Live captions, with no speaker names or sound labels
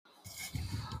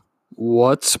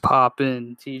What's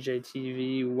poppin',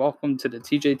 TJTV? Welcome to the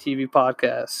TJTV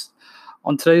podcast.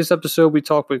 On today's episode, we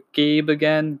talk with Gabe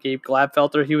again, Gabe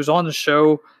Galdfelter. He was on the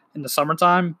show in the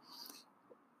summertime.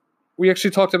 We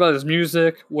actually talked about his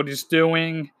music, what he's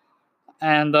doing,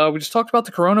 and we just talked about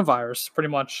the coronavirus, pretty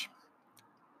much.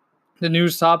 The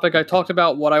news topic, I talked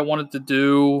about what I wanted to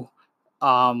do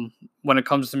when it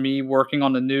comes to me working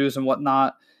on the news and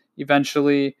whatnot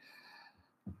eventually.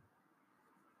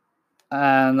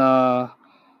 And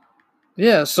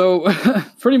yeah, so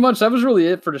pretty much that was really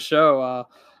it for the show.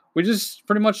 We just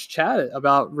pretty much chatted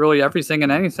about really everything and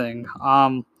anything.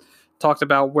 Talked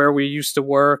about where we used to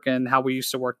work and how we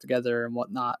used to work together and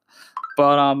whatnot.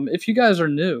 But if you guys are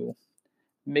new,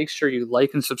 make sure you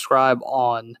like and subscribe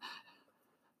on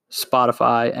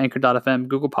Spotify, Anchor.fm,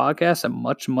 Google Podcasts, and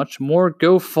much, much more.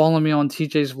 Go follow me on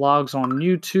TJ's Vlogs on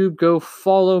YouTube. Go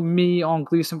follow me on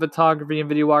Gleason Photography and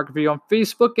Videography on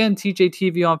Facebook and TJ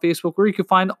TV on Facebook, where you can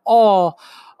find all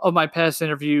of my past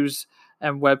interviews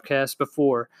and webcasts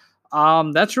before.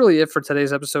 That's really it for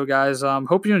today's episode, guys.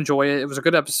 Hope you enjoy it. It was a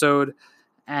good episode.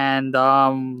 And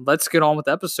let's get on with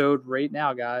the episode right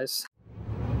now, guys.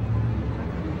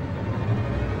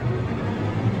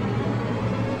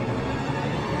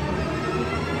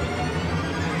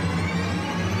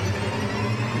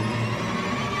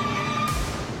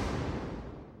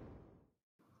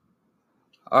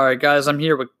 All right, guys, I'm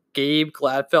here with Gabe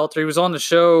Galdfelter. He was on the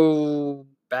show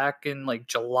back in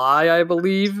July, I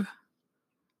believe.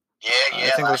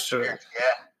 Yeah, last year.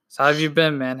 Yeah. So how have you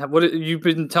been, man? What you've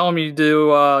been telling me you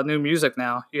do new music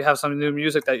now? You have some new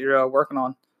music that you're working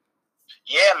on.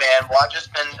 Yeah, man. Well, I've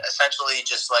just been essentially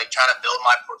trying to build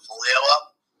my portfolio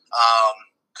up.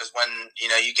 Because when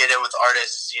you get in with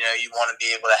artists, you want to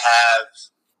be able to have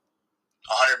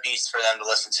 100 beats for them to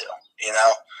listen to.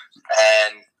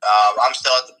 And I'm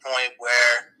still at the point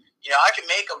where I can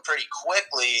make them pretty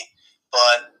quickly,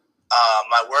 but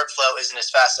my workflow isn't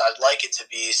as fast as I'd like it to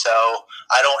be, so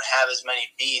I don't have as many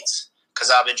beats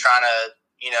because I've been trying to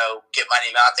get my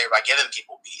name out there by giving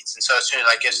people beats. And so as soon as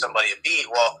I give somebody a beat,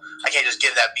 well, I can't just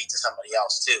give that beat to somebody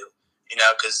else too,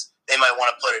 because they might want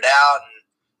to put it out, and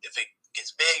if it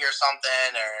gets big or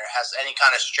something or has any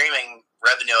kind of streaming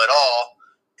revenue at all,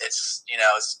 it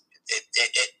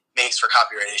makes for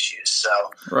copyright issues. So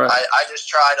right. I just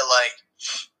try to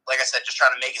like I said, just try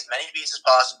to make as many beats as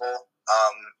possible,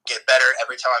 get better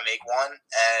every time I make one,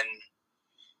 and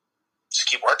just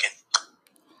keep working.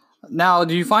 Now,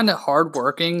 do you find it hard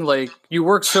working? You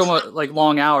work so much,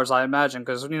 long hours, I imagine,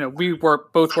 because we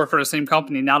both work for the same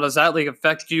company. Now, does that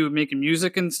affect you making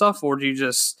music and stuff, or do you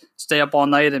just stay up all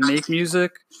night and make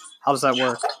music? How does that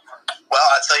work? Well,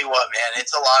 I'll tell you what, man,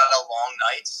 it's a lot of long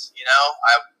nights.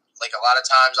 A lot of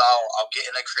times I'll get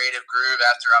in a creative groove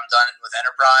after I'm done with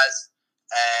Enterprise,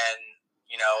 and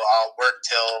I'll work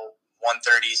till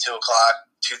 1:30, 2 o'clock,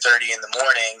 2:30 in the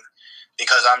morning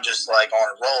because I'm just on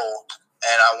a roll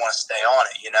and I want to stay on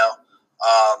it.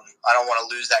 I don't want to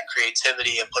lose that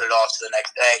creativity and put it off to the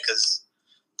next day, because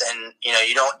then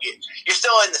you're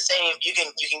still in the same. You can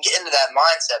get into that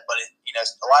mindset, but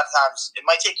a lot of times it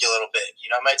might take you a little bit.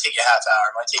 It might take you a half hour,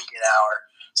 it might take you an hour.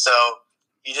 So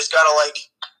you just gotta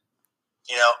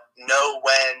know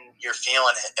when you're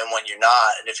feeling it and when you're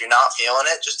not. And if you're not feeling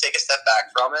it, just take a step back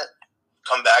from it,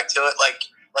 come back to it. Like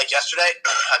yesterday,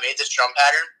 I made this drum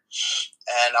pattern,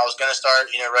 and I was gonna start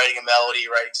writing a melody,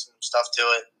 writing some stuff to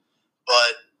it,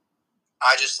 but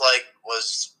I just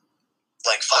was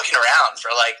fucking around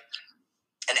for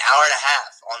an hour and a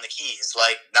half on the keys,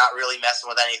 not really messing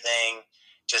with anything,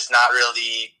 just not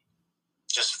really,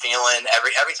 just feeling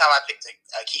every time I picked a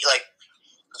key.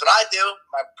 Because what I do,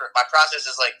 my process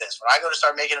is like this: when I go to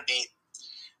start making a beat,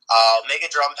 I'll make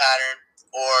a drum pattern,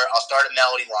 or I'll start a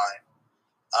melody line,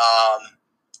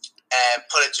 and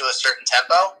put it to a certain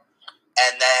tempo,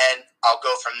 and then I'll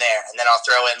go from there, and then I'll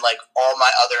throw in all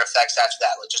my other effects after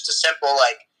that, just a simple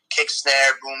kick,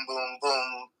 snare, boom, boom,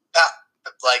 boom, pop,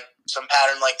 some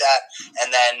pattern like that, and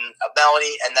then a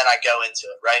melody, and then I go into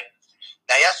it. Right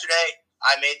now, yesterday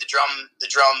I made the drum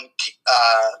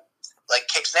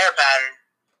kick snare pattern,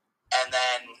 and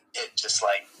then it just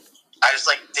I just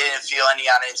didn't feel any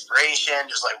kind of inspiration,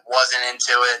 just wasn't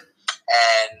into it,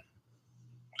 and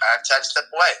I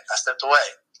stepped away. I stepped away,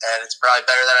 and it's probably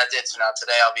better that I did. So now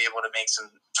today I'll be able to make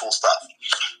some cool stuff.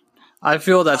 I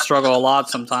feel that struggle a lot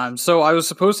sometimes. So I was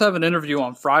supposed to have an interview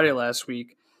on Friday last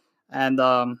week, and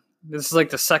this is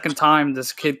the second time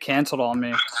this kid canceled on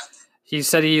me. He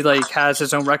said he has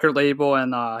his own record label,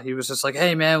 and he was just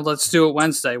hey man, let's do it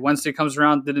Wednesday. Wednesday comes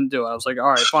around, didn't do it. I was all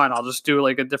right, fine, I'll just do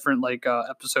a different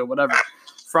episode, whatever.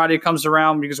 Friday comes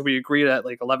around because we agreed at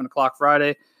 11 o'clock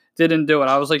Friday. didn't do it.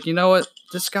 I was like, you know what?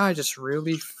 This guy just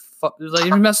really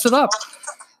he messed it up.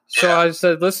 So I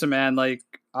said, listen, man, like,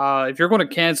 if you're going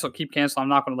to keep canceling, I'm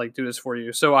not going to like do this for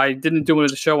you. So I didn't do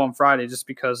the show on Friday just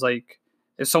because like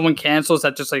if someone cancels,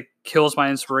 that just like kills my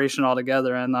inspiration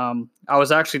altogether. And I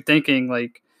was actually thinking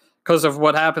like because of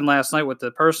what happened last night with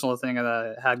the personal thing that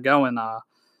I had going,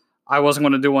 I wasn't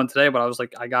going to do one today, but I was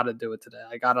like, I got to do it today.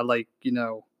 I got to like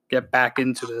get back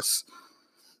into this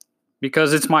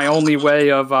because it's my only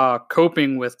way of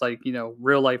coping with like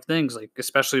real life things, like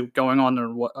especially going on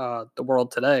in the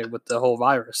world today with the whole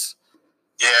virus.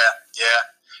 Yeah.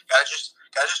 Gotta just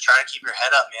try to keep your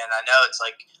head up, man. I know it's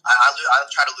like I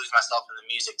try to lose myself in the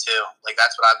music too. Like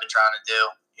that's what I've been trying to do.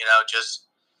 Just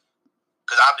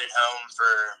because I've been home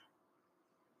for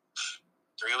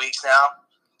 3 weeks now,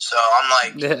 so I'm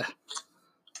like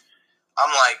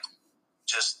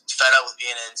just fed up with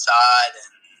being inside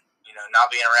and not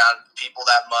being around people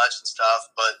that much and stuff.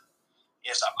 But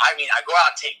so, I mean, I go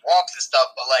out and take walks and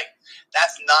stuff, but like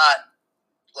that's not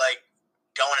like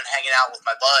going and hanging out with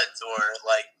my buds or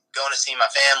like going to see my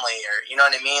family or you know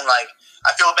what I mean. Like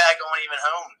I feel bad going even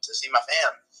home to see my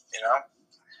fam.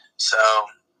 So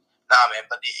nah, man.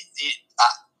 But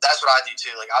that's what I do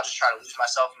too. Like I'll just try to lose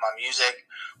myself in my music,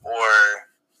 or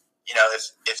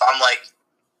if I'm like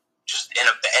just in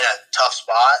a tough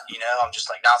spot, I'm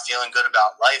just like not feeling good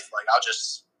about life. Like I'll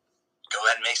just go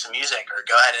ahead and make some music, or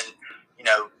go ahead and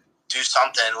do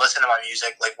something, listen to my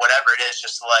music, like whatever it is,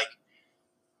 just to like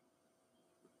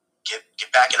get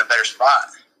back in a better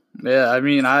spot. Yeah, I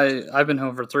mean, I've been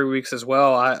home for 3 weeks as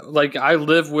well. I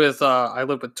live with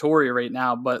Tori right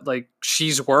now, but like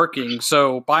she's working,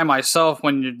 so by myself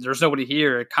when there's nobody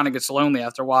here, it kind of gets lonely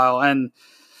after a while. And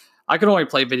I can only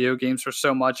play video games for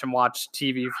so much and watch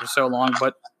TV for so long,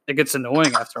 but it gets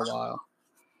annoying after a while.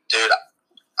 Dude,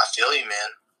 I feel you,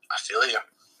 man. I feel you.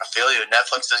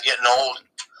 Netflix is getting old,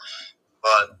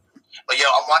 but yo,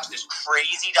 I'm watching this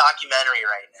crazy documentary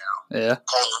right now. Yeah.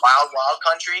 Called Wild Wild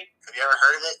Country. Have you ever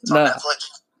heard of it? It's on Netflix.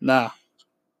 No.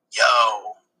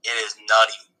 Yo, it is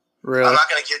nutty. Really? I'm not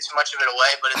gonna give too much of it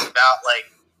away, but it's about like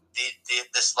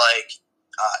this like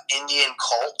Indian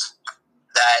cult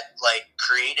that like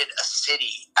created a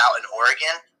city out in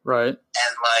Oregon. Right.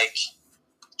 And like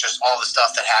just all the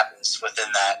stuff that happens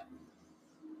within that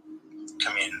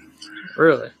community.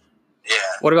 Really?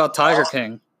 Yeah. What about Tiger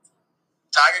King?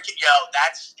 Tiger King,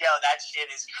 that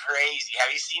shit is crazy.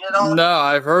 Have you seen it all? No,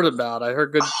 I've heard about it. I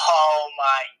heard good. Oh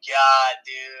my god,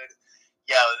 dude.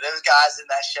 Yo, those guys in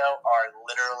that show are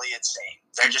literally insane.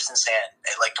 They're just insane.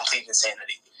 Like complete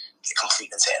insanity.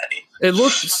 Complete insanity. It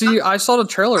looks. See, I saw the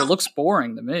trailer. It looks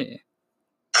boring to me.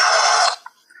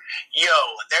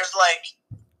 Yo, there's like,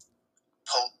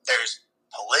 there's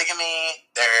polygamy.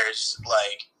 There's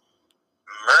like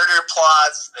murder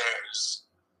plots. There's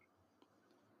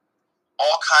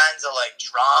all kinds of like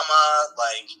drama,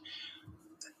 like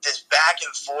this back and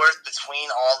forth between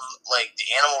all like the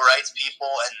animal rights people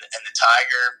and the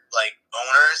tiger like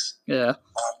owners. Yeah.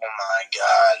 Oh my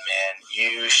god, man!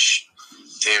 You should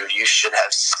see it. You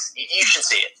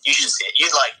should see it.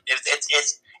 You'd like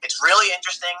it's really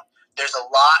interesting. There's a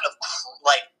lot of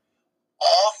like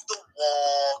off the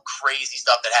wall crazy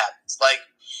stuff that happens. Like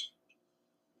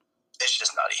it's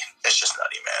just nutty. It's just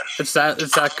nutty, man.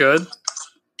 It's that good.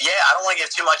 Yeah, I don't want to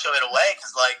give too much of it away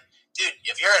because, like, dude,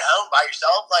 if you're at home by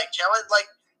yourself, like, chilling, like,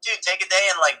 dude, take a day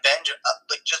and like binge,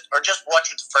 like, just watch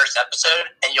the first episode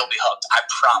and you'll be hooked. I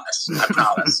promise.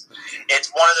 It's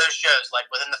one of those shows. Like,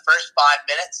 within the first 5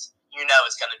 minutes,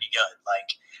 it's gonna be good. Like,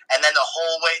 and then the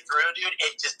whole way through, dude,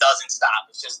 it just doesn't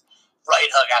stop. It's just right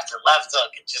hook after left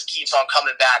hook. It just keeps on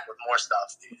coming back with more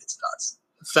stuff, dude. It's nuts.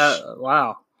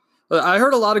 Wow. I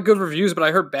heard a lot of good reviews, but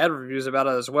I heard bad reviews about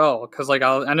it as well. Because like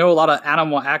I know a lot of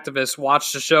animal activists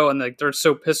watch the show and like they're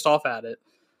so pissed off at it.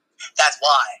 That's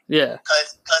why. Yeah.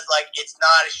 Because like it's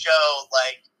not a show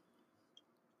like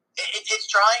it's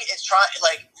trying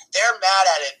like they're mad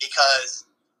at it because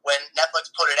when Netflix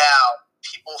put it out,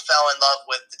 people fell in love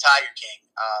with the Tiger King,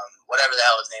 whatever the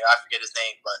hell his name. I forget his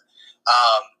name, but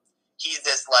he's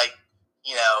this like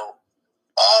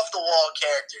off the wall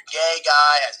character, gay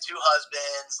guy, has 2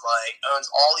 husbands, like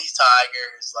owns all these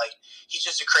tigers, like he's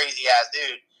just a crazy ass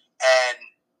dude,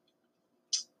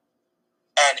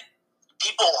 and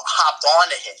people hopped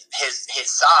onto his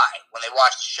side when they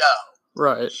watched the show,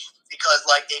 right? Because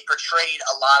like they portrayed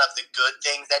a lot of the good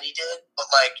things that he did, but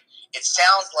like it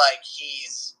sounds like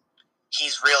he's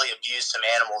really abused some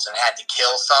animals and had to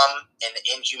kill some in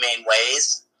inhumane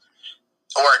ways,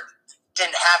 or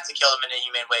didn't have to kill them in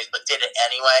inhumane ways, but did it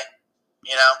anyway,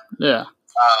 Yeah.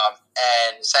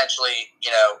 And essentially,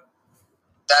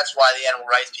 that's why the animal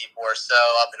rights people are so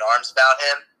up in arms about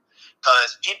him,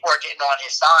 because people are getting on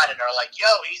his side and are like, yo,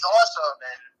 he's awesome,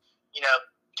 and,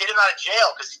 get him out of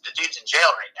jail, because the dude's in jail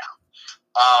right now.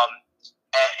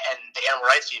 And the animal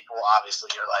rights people obviously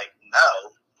are like,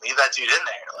 no, leave that dude in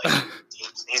there. Like,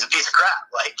 he's a piece of crap.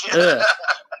 Like, Yeah.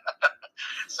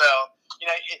 So,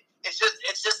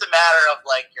 it's just a matter of,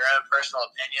 like, your own personal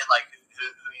opinion, like, who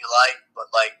you like. But,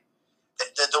 like,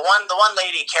 the one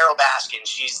lady, Carol Baskin,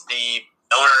 she's the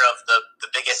owner of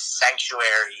the biggest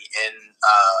sanctuary in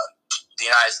the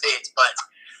United States. But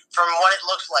from what it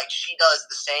looks like, she does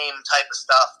the same type of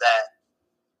stuff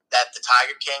that the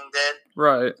Tiger King did.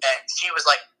 Right. And she was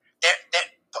like,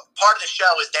 part of the show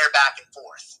is their back and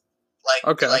forth. Like,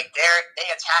 okay. Like they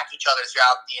attack each other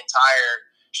throughout the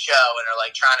entire show and are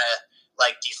like trying to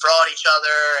like defraud each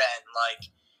other and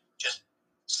like just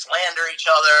slander each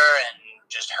other and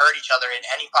just hurt each other in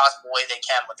any possible way they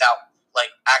can without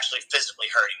like actually physically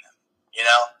hurting them.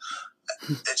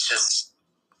 It's just,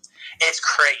 it's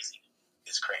crazy.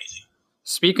 It's crazy.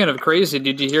 Speaking of crazy,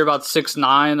 did you hear about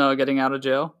 6ix9ine getting out of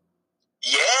jail?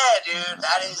 Yeah, dude,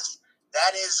 that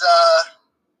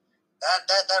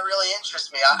really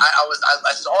interests me. I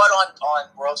saw it on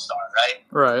World Star, right?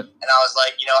 Right. And I was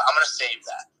like, I'm gonna save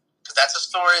that because that's a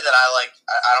story that I like.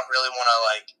 I don't really want to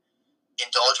like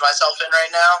indulge myself in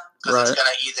right now because it's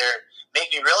gonna either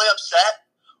make me really upset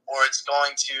or it's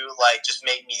going to like just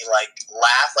make me like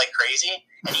laugh like crazy.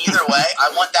 And either way,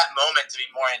 I want that moment to be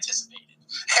more anticipated.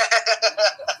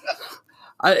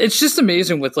 It's just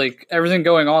amazing with like everything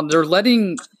going on. They're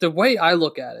letting, the way I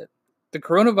look at it, the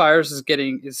coronavirus is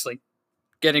getting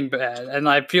bad, and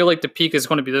I feel like the peak is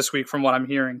going to be this week from what I'm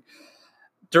hearing.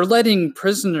 They're letting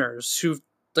prisoners who've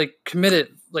like committed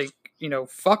like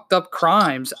fucked up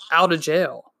crimes out of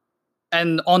jail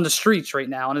and on the streets right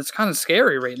now, and it's kind of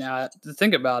scary right now to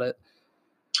think about it.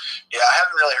 Yeah, I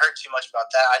haven't really heard too much about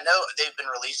that. I know they've been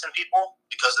releasing people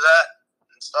because of that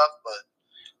and stuff, but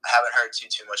I haven't heard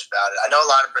too much about it. I know a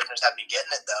lot of prisoners have been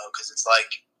getting it though, because it's like,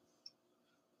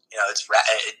 it's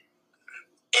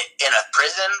in a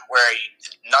prison where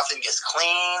nothing gets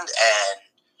cleaned and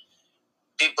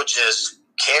people just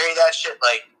carry that shit.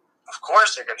 Like, of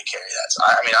course they're going to carry that. So,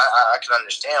 I mean, I can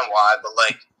understand why, but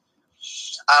like,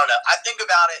 I don't know. I think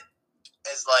about it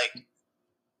as like,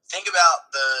 think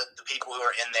about the people who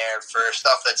are in there for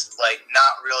stuff that's like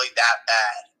not really that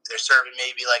bad. They're serving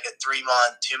maybe like a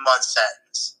 3-month, 2-month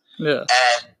sentence. Yeah.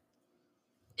 And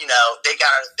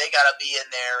they gotta be in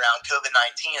there around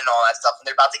COVID-19 and all that stuff, and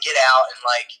they're about to get out and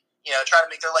like try to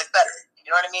make their life better.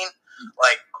 You know what I mean?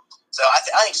 Like, so I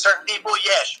think certain people,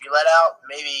 should be let out,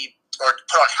 maybe, or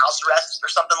put on house arrest or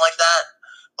something like that.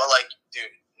 But like,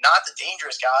 dude, not the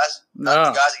dangerous guys,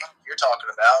 not the guys you're talking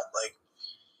about. Like,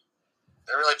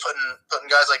 they're really putting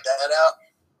guys like that out.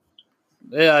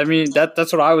 Yeah, I mean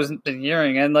that's what I was been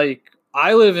hearing, and like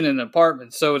I live in an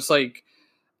apartment, so it's like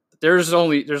there's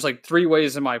like 3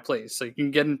 ways in my place. Like you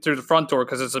can get in through the front door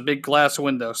because it's a big glass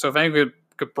window, so if anyone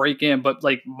could break in, but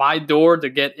like my door to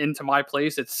get into my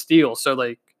place, it's steel, so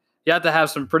like you have to have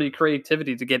some pretty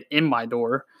creativity to get in my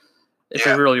door if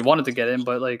you really wanted to get in.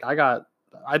 But like I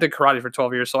did karate for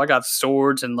 12 years, so I got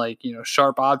swords and like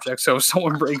sharp objects. So if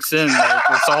someone breaks in, like,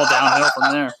 it's all downhill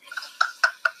from there.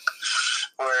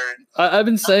 I've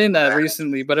been saying that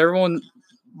recently, but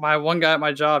my one guy at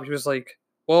my job, he was like,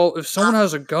 well, if someone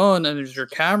has a gun and your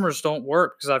cameras don't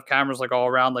work, because I have cameras like all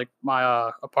around like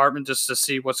my apartment just to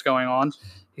see what's going on.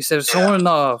 He said, if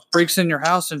someone breaks in your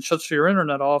house and shuts your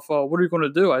internet off, what are you going to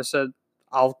do? I said,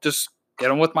 I'll just get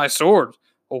them with my sword.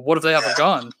 Well, what if they have a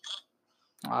gun?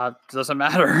 Doesn't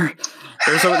matter.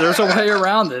 There's a way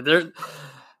around it.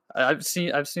 I've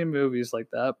seen movies like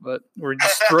that, but where you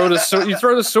just throw the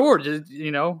sword.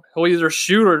 He'll either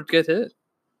shoot or get hit.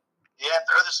 Yeah,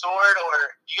 throw the sword,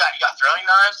 or you got throwing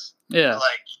knives. Yeah,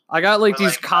 like I got like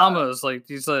these commas, like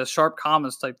these sharp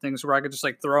commas type things where I could just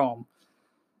like throw them.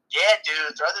 Yeah,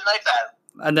 dude, throw the knife at him.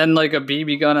 And then like a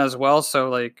BB gun as well, so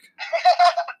like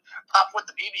pop with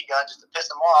the BB gun just to piss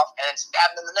him off, and then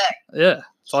stab him in the neck. Yeah,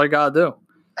 that's all you gotta do.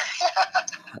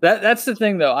 That's the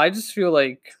thing, though. I just feel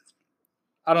like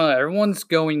I don't know. Everyone's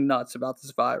going nuts about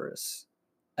this virus,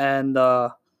 and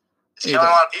it's killing a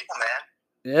lot of people,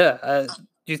 man. Yeah.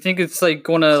 Do you think it's like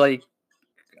going to like?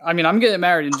 I mean, I'm getting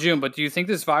married in June, but do you think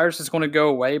this virus is going to go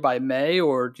away by May,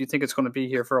 or do you think it's going to be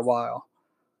here for a while?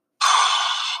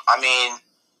 I mean,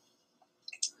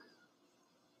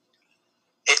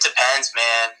 it depends,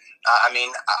 man. I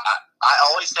mean, I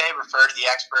always say refer to the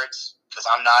experts because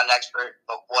I'm not an expert,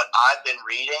 but what I've been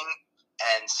reading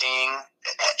and seeing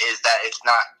is that it's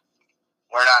not.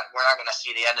 We're not going to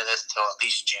see the end of this till at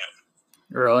least June.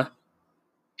 Really?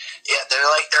 Yeah, they're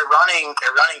running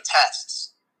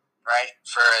tests, right,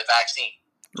 for a vaccine.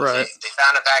 Right. They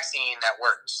found a vaccine that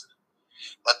works,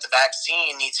 but the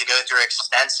vaccine needs to go through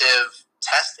extensive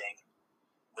testing,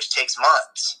 which takes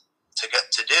months to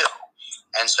do.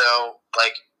 And so,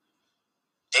 like,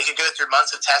 they could go through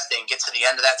months of testing, get to the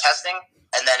end of that testing,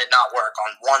 and then it not work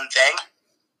on one thing,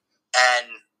 and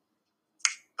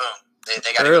boom,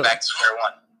 they got to go back to square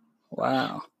one.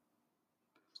 Wow.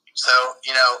 So,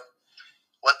 you know,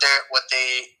 what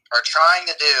they are trying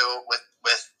to do with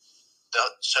the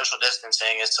social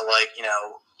distancing is to, like, you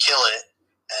know, kill it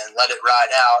and let it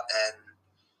ride out. And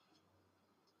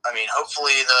I mean,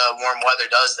 hopefully the warm weather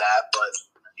does that, but,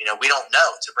 you know, we don't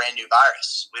know. It's a brand new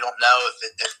virus. We don't know if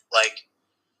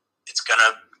it's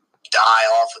gonna die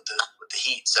off with the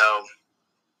heat. So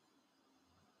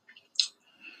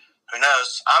who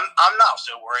knows? I'm not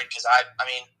so worried because I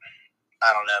mean,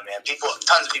 I don't know, man.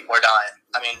 Tons of people are dying.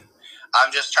 I mean,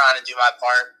 I'm just trying to do my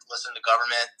part, listen to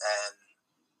government, and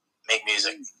make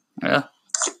music. Yeah.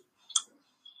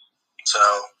 So,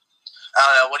 I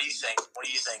don't know. What do you think?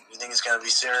 You think it's going to be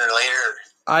sooner or later?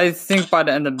 I think by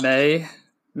the end of May,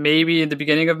 maybe in the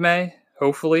beginning of May,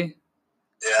 hopefully.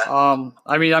 Yeah.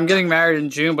 I mean, I'm getting married in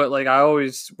June, but, like,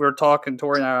 we're talking,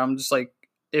 Tori and I, I'm just like,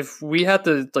 if we had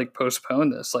to, like,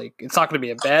 postpone this, like, it's not going to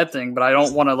be a bad thing, but I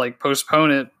don't want to, like,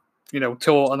 postpone it, you know,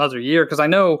 till another year. Because I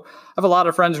know I have a lot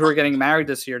of friends who are getting married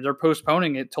this year. They're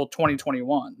postponing it till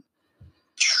 2021.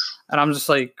 And I'm just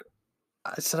like,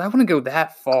 I said, I wouldn't go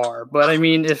that far. But, I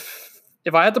mean, if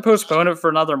I had to postpone it for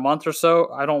another month or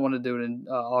so, I don't want to do it in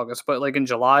August. But, like, in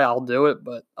July, I'll do it.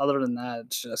 But other than that,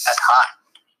 it's just... That's hot.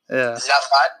 Yeah. Is it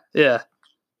outside? Yeah.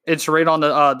 It's right on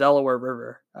the Delaware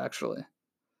River, actually.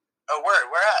 Oh, where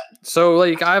at? So,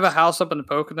 like, I have a house up in the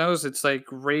Poconos. It's, like,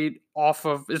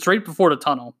 it's right before the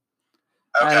tunnel.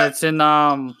 Okay. And it's in,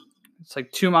 it's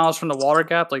like 2 miles from the water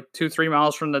gap, like 2-3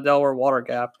 miles from the Delaware water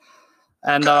gap.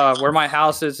 And where my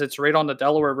house is, it's right on the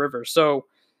Delaware River. So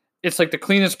it's like the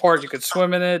cleanest part. You could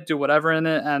swim in it, do whatever in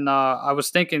it. And I was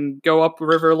thinking, go up the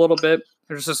river a little bit.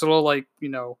 There's this little, like, you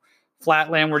know,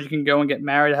 flat land where you can go and get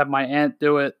married, have my aunt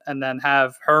do it, and then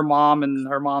have her mom and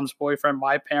her mom's boyfriend,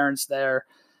 my parents there.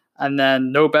 And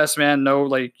then no best man, no,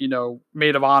 like, you know,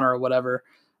 maid of honor or whatever.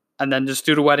 And then just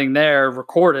do the wedding there,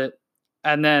 record it,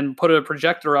 and then put a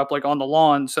projector up, like, on the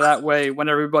lawn. So that way, when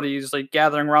everybody's, like,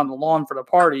 gathering around the lawn for the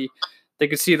party, they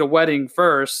could see the wedding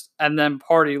first and then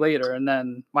party later. And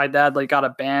then my dad, like, got a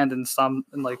band and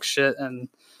like shit. And,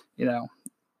 you know,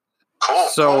 cool.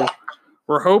 So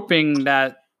we're hoping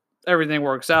that everything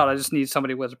works out. I just need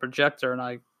somebody with a projector. And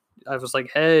I was like,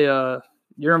 hey,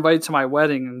 you're invited to my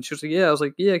wedding. And she was like, yeah. I was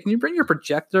like, yeah, can you bring your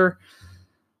projector?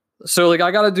 So, like, I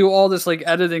got to do all this, like,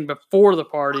 editing before the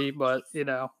party, but, you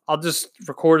know, I'll just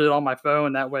record it on my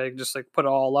phone. That way I can just, like, put it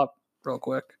all up real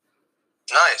quick.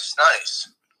 Nice.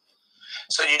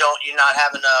 So you're not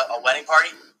having a wedding party?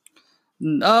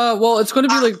 Well, it's going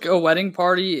to be, like, a wedding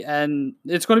party, and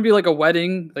it's going to be, like, a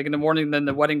wedding, like, in the morning, then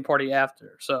the wedding party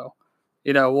after. So,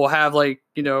 you know, we'll have, like,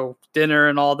 you know, dinner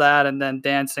and all that, and then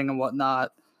dancing and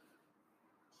whatnot.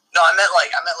 No, I meant like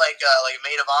a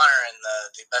maid of honor and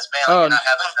the best man. Like, you're not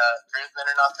having a groomsman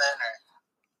or nothing, or?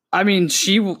 I mean,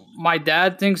 my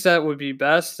dad thinks that would be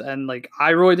best, and, like, I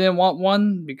really didn't want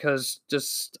one because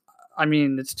I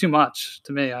mean, it's too much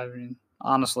to me. I mean,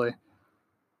 honestly,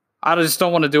 I just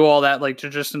don't want to do all that, like,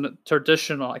 traditional.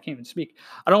 I can't even speak.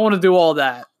 I don't want to do all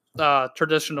that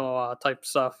traditional type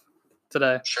stuff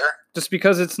today. Sure. Just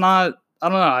because it's not. I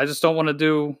don't know. I just don't want to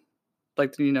do,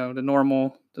 like, you know, the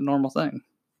normal thing.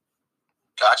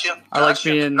 Got you. I like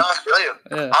being. No, I feel you.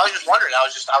 Yeah. I was just wondering. I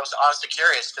was honestly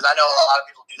curious because I know a lot of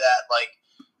people do that, like,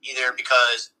 either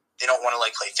because they don't want to,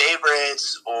 like, play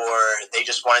favorites, or they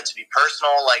just want it to be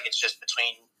personal. Like, it's just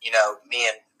between, you know, me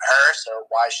and her. So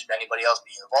why should anybody else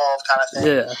be involved? Kind of thing.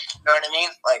 Yeah. You know what I mean?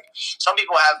 Like, some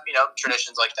people have, you know,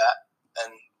 traditions like that,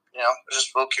 and, you know, I'm just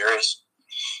real curious.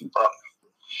 But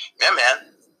yeah,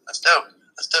 man, that's dope.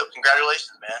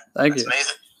 Congratulations, man. Thank you. That's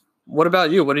amazing. What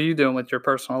about you? What are you doing with your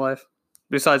personal life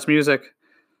besides music?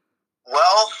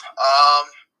 Well,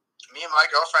 me and my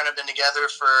girlfriend have been together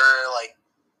for, like,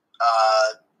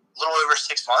 a little over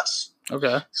 6 months.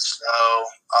 Okay. So,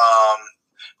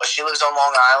 but she lives on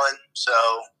Long Island, so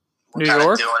we're kind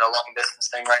of doing a long distance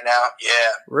thing right now.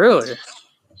 Yeah. Really?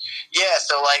 Yeah.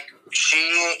 So, like,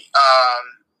 she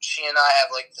and I have,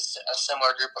 like, a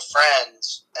similar group of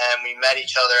friends, and we met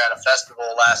each other at a festival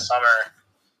last summer,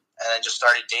 and then just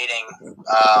started dating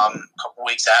a couple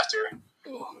weeks after.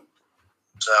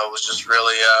 So it was just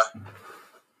really,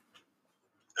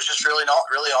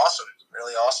 really awesome.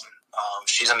 Really awesome.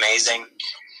 She's amazing.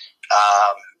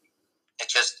 it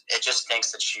just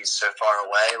stinks that she's so far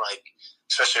away, like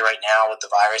especially right now with the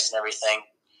virus and everything.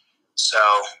 So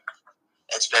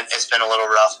it's been a little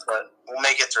rough, but we'll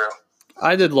make it through.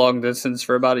 I did long distance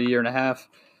for about a year and a half.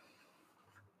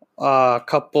 I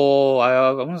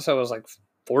want to say I was like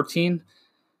 14.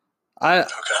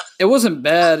 It wasn't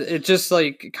bad. It just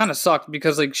like it kind of sucked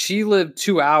because like she lived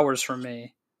 2 hours from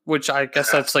me, which I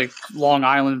guess that's like Long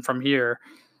Island from here.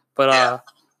 But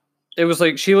it was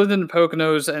like she lived in the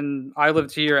Poconos and I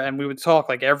lived here, and we would talk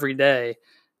like every day.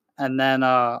 And then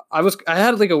I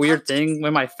had like a weird thing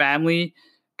when my family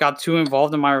got too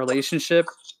involved in my relationship.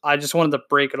 I just wanted to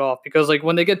break it off because like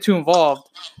when they get too involved,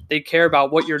 they care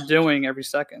about what you're doing every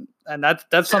second. And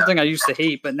that's something I used to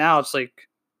hate, but now it's like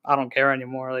I don't care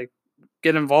anymore. Like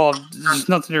get involved. There's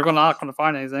nothing you're not gonna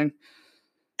find anything.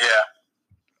 Yeah.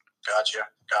 Gotcha.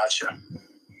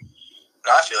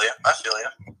 No, I feel you.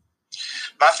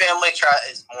 My family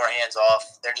is more hands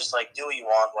off. They're just like, do what you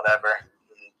want, whatever.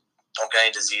 Don't get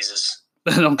any diseases.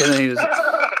 Don't get any diseases.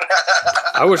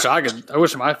 I wish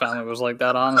my family was like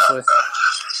that, honestly.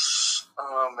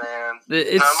 Oh man.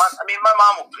 My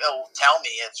mom will tell me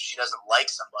if she doesn't like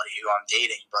somebody who I'm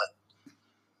dating, but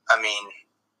I mean,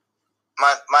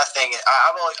 my thing is,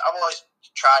 I've always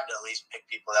tried to at least pick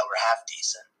people that were half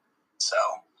decent. So,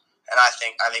 and I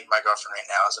think my girlfriend right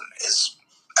now is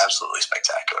absolutely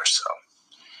spectacular. So,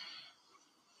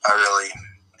 I really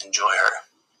enjoy her.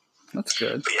 That's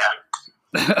good. But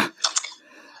yeah.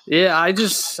 Yeah, I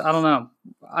don't know.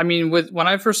 I mean, when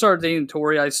I first started dating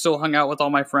Tori, I still hung out with all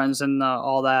my friends and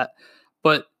all that.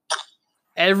 But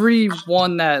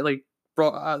everyone that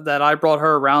that I brought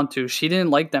her around to, she didn't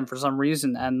like them for some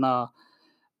reason, and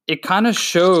it kind of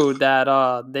showed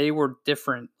that they were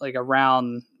different, like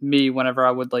around me whenever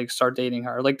I would like start dating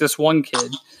her. Like this one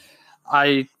kid,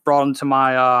 I brought him to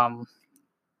my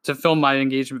to film my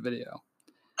engagement video,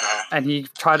 and he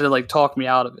tried to like talk me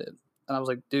out of it. And I was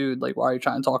like, dude, like, why are you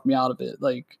trying to talk me out of it?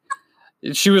 Like,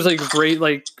 she was like right,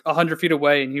 like 100 feet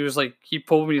away. And he was like, he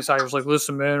pulled me aside. He was like,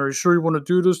 listen, man, are you sure you want to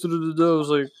do this? I was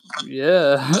like,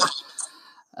 yeah.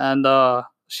 And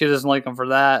she doesn't like him for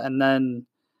that. And then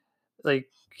like,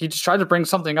 he just tried to bring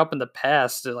something up in the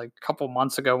past like a couple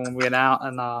months ago when we went out.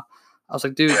 And I was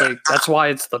like, dude, like, that's why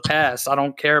it's the past. I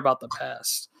don't care about the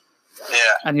past. Yeah.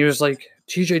 And he was like,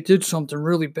 TJ did something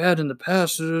really bad in the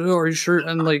past. Are you sure?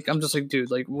 And like, I'm just like,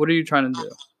 dude, like, what are you trying to do?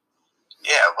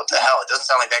 Yeah, what the hell? It doesn't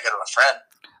sound like that good of a friend.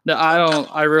 No, I don't.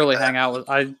 I rarely hang out with.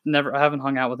 I haven't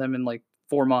hung out with him in like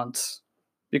 4 months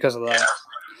because of that.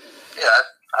 Yeah,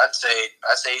 I'd say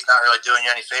he's not really doing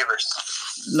you any favors.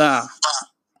 Nah.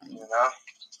 You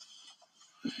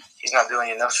know, he's not doing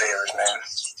you no favors, man.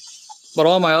 But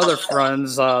all my other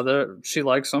friends, she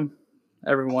likes him.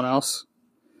 Everyone else.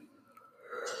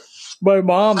 My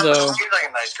mom, though. She's like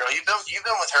a nice girl. You've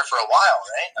been with her for a while,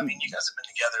 right? I mean, you guys have been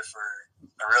together for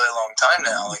a really long time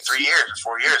now, like 3 years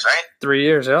or 4 years, right? 3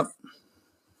 years, yep.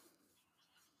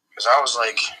 Because I was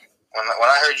like, when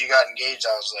I heard you got engaged,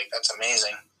 I was like, that's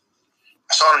amazing.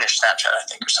 I saw it on your Snapchat, I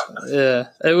think, or something. Yeah,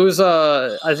 it was.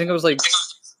 I think it was like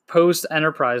post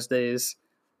Enterprise days.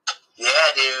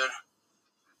 Yeah, dude.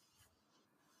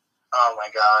 Oh my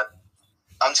god,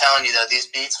 I'm telling you though, these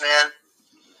beats, man.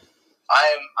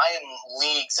 I am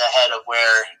leagues ahead of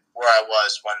where I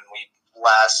was when we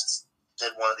last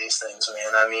did one of these things,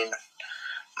 man. I mean,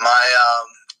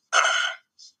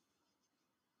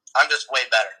 I'm just way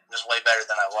better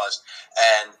than I was,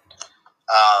 and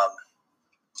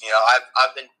you know,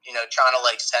 I've been trying to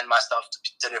like send my stuff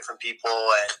to different people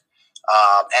and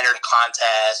enter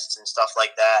contests and stuff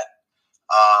like that.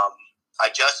 I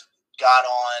just got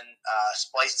on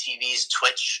Splice TV's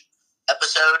Twitch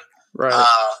episode. Right.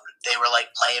 They were like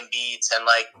playing beats and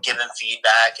like giving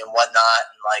feedback and whatnot,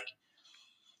 and like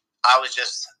I was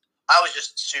just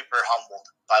super humbled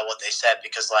by what they said,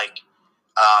 because like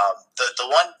the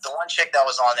one chick that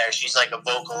was on there, she's like a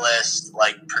vocalist,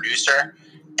 like producer,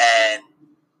 and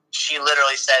she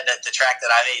literally said that the track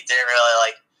that I made didn't really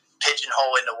like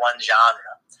pigeonhole into one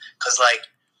genre, because like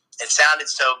it sounded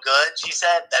so good. She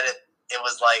said that it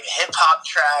was like a hip hop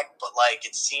track, but like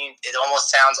it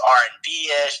almost sounds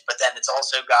R&B-ish, but then it's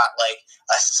also got like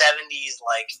a 70s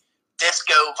like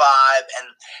disco vibe,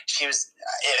 and she was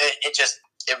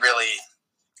it really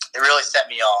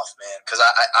set me off, man, because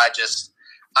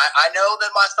I know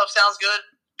that my stuff sounds good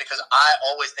because I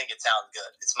always think it sounds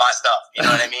good. It's my stuff, you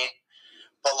know what I mean?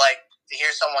 But like to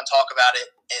hear someone talk about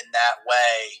it in that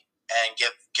way and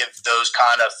give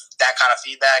that kind of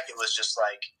feedback, it was just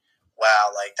like,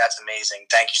 wow, like that's amazing.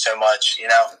 Thank you so much, you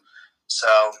know? So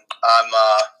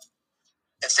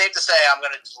it's safe to say I'm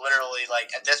gonna literally,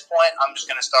 like, at this point I'm just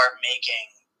gonna start making,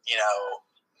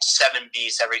 7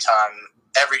 beats every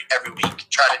week.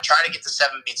 Try to get to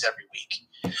 7 beats every week.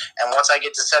 And once I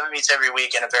get to 7 beats every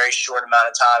week in a very short amount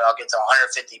of time, I'll get to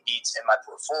 150 beats in my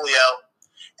portfolio.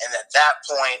 And at that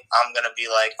point, I'm going to be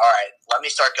like, all right, let me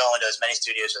start going to as many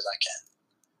studios as I can.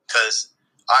 Because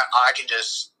I can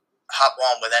just hop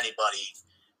on with anybody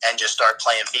and just start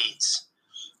playing beats.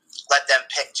 Let them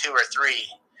pick 2 or 3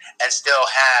 and still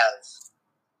have,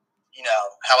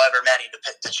 however many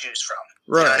to choose from.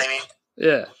 Right. You know what I mean?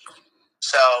 Yeah.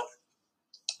 So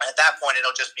at that point,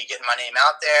 it'll just be getting my name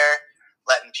out there,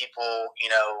 letting people,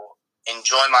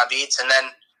 enjoy my beats, and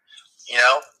then,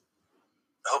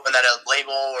 hoping that a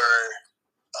label or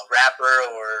a rapper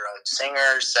or a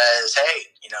singer says, hey,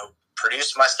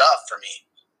 produce my stuff for me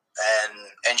and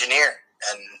engineer,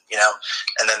 and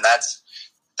and then that's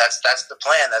the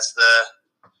plan. That's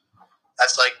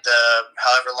like the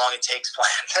however long it takes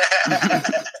plan.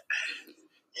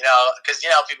 Because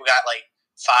people got like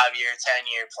 5-year,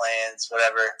 10-year plans,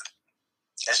 whatever.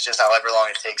 It's just however long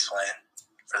it takes plan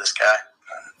for this guy.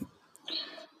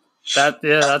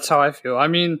 That's how I feel. I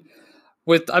mean,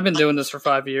 I've been doing this for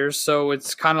 5 years, so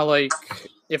it's kind of like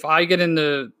if I get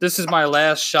into this is my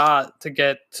last shot to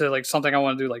get to like something I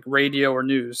want to do, like radio or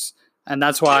news, and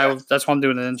that's why I'm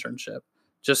doing an internship,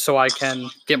 just so I can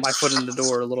get my foot in the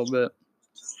door a little bit,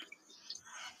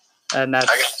 and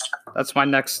that's my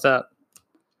next step.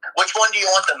 Which one do you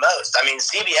want the most? I mean,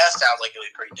 CBS sounds like it would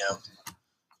be pretty dope.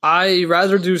 I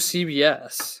rather do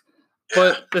CBS.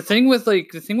 But the thing with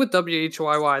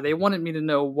WHYY, they wanted me to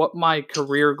know what my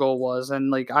career goal was,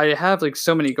 and like I have like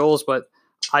so many goals, but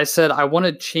I said I want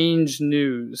to change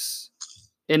news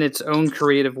in its own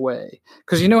creative way,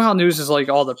 because how news is like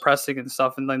all depressing and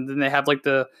stuff, and then they have like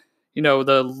the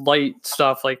the light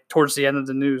stuff like towards the end of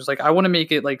the news. Like I want to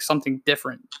make it like something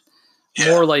different,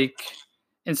 more like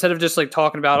instead of just like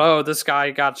talking about, oh, this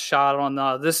guy got shot on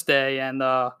this day, and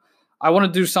I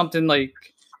want to do something like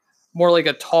more like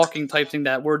a talking type thing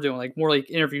that we're doing, like more like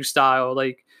interview style,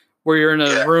 like where you're in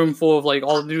a room full of like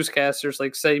all the newscasters,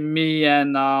 like say me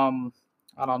and I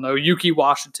don't know, Yuki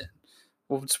Washington.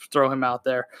 We'll just throw him out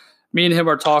there. Me and him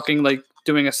are talking, like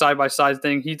doing a side by side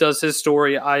thing. He does his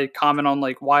story. I comment on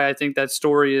like why I think that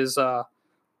story is,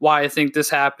 why I think this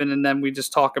happened, and then we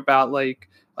just talk about like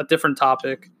a different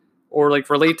topic or like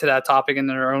relate to that topic in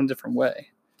their own different way.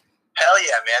 Hell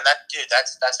yeah, man!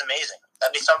 That's amazing.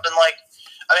 That'd be something like.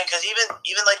 I mean, because even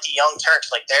like the Young Turks,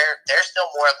 like they're still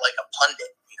more of like a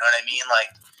pundit. You know what I mean?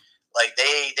 Like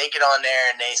they get on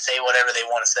there and they say whatever they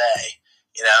want to say.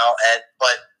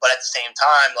 But at the same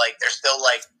time, like they're still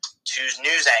like 2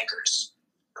 news anchors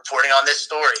reporting on this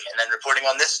story and then reporting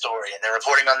on this story and then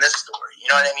reporting on this story. You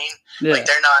know what I mean? Yeah. Like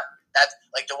they're not. That's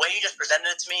like the way you just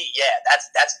presented it to me. Yeah, that's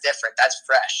different. That's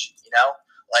fresh.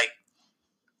 Like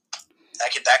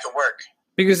that could work.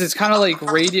 Because it's kind of like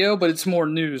radio, but it's more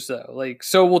news though. Like,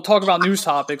 so we'll talk about news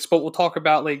topics, but we'll talk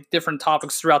about like different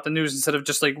topics throughout the news instead of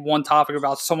just like one topic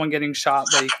about someone getting shot,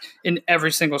 like in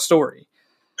every single story.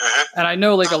 And I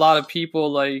know like a lot of people,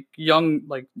 like young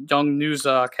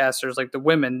newscasters, like the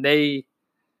women, they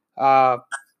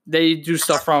do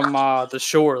stuff from the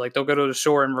shore. Like they'll go to the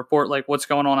shore and report like what's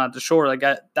going on at the shore. Like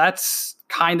that's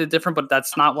kind of different, but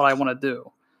that's not what I want to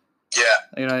do. Yeah.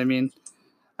 You know what I mean?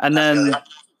 And then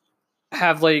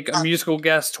have like a musical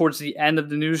guest towards the end of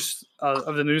the news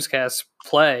of the newscast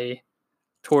play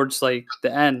towards like the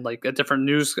end, like a different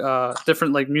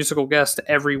different like musical guest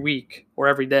every week or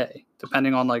every day,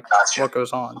 depending on like what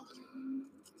goes on.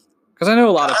 Because I know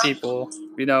a lot of people,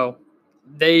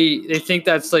 they think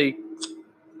that's like,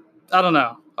 I don't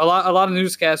know, a lot of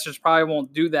newscasters probably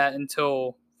won't do that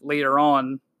until later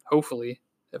on. Hopefully,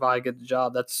 if I get the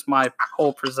job, that's my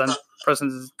whole presence.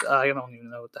 I don't even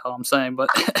know what the hell I'm saying,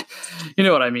 but you know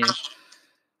what I mean.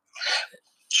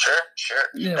 Sure.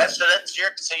 Yeah. So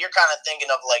you're kind of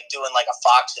thinking of like doing like a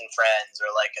Fox and Friends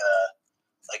or like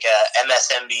a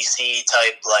MSNBC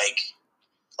type like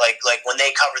when they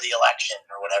cover the election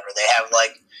or whatever, they have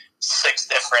like 6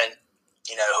 different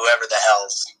whoever the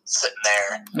hell's sitting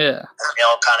there. Yeah. And they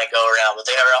all kind of go around, but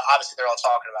they're all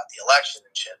talking about the election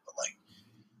and shit. But like,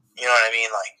 you know what I mean?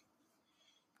 Like,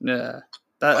 yeah.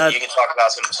 You can talk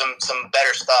about some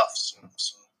better stuff, some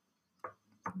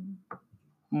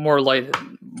more light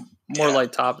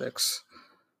topics.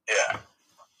 Yeah,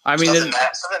 I mean, something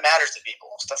that matters to people,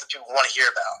 stuff that people want to hear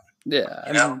about. Yeah,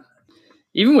 I mean,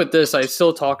 even with this, I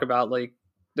still talk about like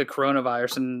the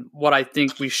coronavirus and what I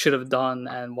think we should have done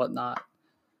and whatnot.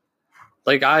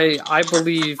 Like I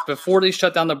believe before they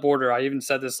shut down the border, I even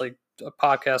said this like a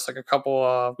podcast like a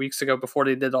couple weeks ago before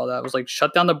they did all that. It was like,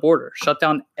 shut down the border, shut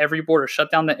down every border, shut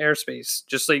down the airspace,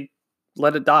 just like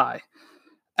let it die.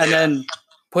 And then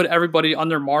put everybody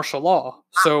under martial law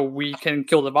so we can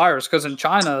kill the virus. Because in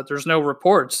China, there's no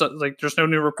reports. Like, there's no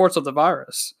new reports of the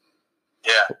virus.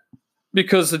 Yeah.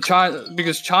 Because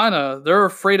China, they're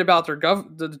afraid about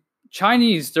the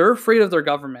Chinese, they're afraid of their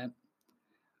government,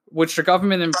 which the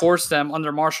government enforced them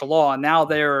under martial law, and now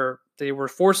they were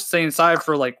forced to stay inside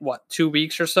for 2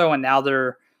 weeks or so, and now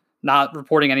they're not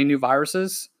reporting any new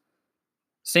viruses.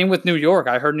 Same with New York.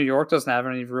 I heard New York doesn't have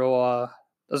any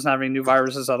new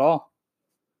viruses at all.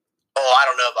 Oh, I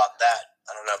don't know about that.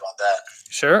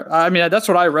 Sure. I mean, that's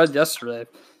what I read yesterday.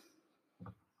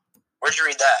 Where'd you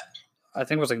read that? I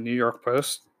think it was New York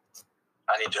Post.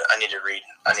 I need to read.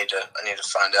 I need to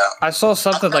find out. I saw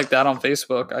something like that on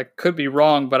Facebook. I could be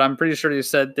wrong, but I'm pretty sure they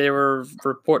said there were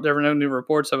no new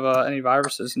reports of any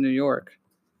viruses in New York.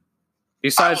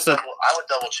 Besides I would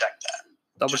double check that.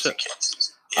 Double check.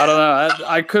 Yeah. I don't know.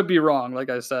 I could be wrong. Like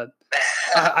I said,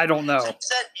 I don't know.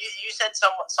 You said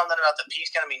something about the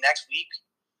peak's going to be next week.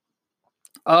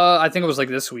 I think it was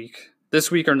this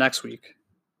week or next week.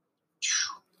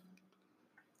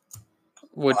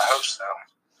 Which, I hope so.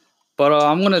 But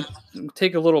I'm going to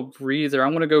take a little breather.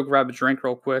 I'm going to go grab a drink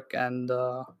real quick, and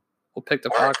we'll pick the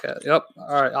podcast. Yep.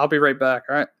 All right. I'll be right back.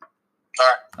 All right. All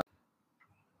right.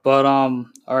 But, all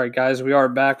right, guys, we are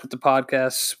back with the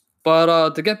podcast.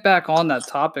 But to get back on that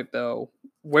topic, though,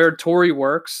 where Tori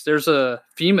works, there's a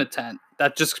FEMA tent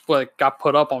that just got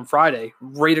put up on Friday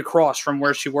right across from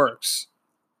where she works.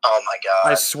 Oh, my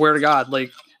God. I swear to God.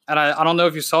 And I don't know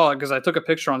if you saw it because I took a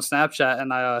picture on Snapchat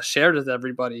and I shared it to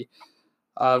everybody.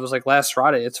 It was last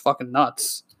Friday. It's fucking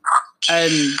nuts.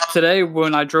 And today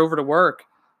when I drove her to work,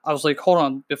 I was like, hold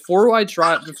on. Before I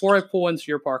pull into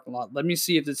your parking lot, let me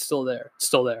see if it's still there. It's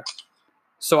still there.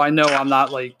 So I know I'm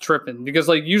not tripping because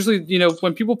usually,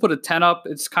 when people put a tent up,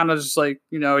 it's kind of just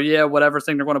whatever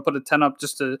thing they're going to put a tent up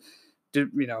just to do,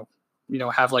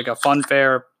 have a fun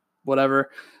fair,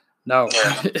 whatever. No,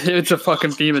 yeah. It's a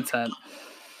fucking FEMA tent.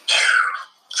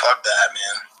 Fuck that,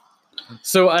 man.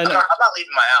 So I'm not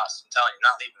leaving my house. I'm telling you,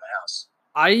 not leaving my house.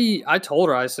 I told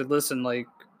her, I said, listen,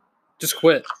 just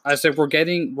quit. I said,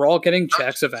 we're all getting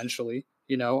checks eventually.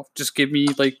 Just give me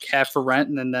half for rent,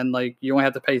 and then you only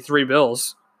have to pay 3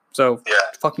 bills. So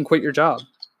fucking quit your job,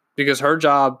 because her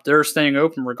job, they're staying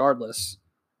open regardless,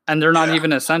 and they're not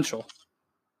even essential.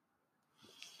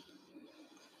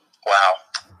 Wow.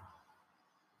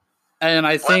 And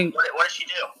I think what does she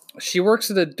do? She works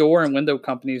at a door and window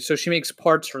company, so she makes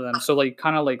parts for them. So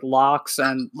kind of locks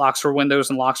for windows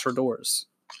and locks for doors.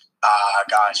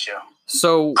 Gotcha.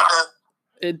 So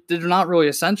they're not really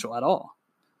essential at all.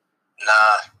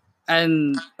 Nah.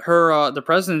 And her, the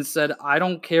president said, I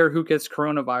don't care who gets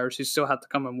coronavirus, you still have to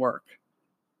come and work.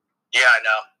 Yeah, I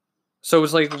know. So it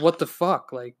was what the fuck?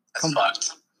 That's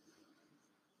fucked.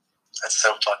 That's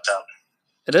so fucked up.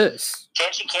 It is.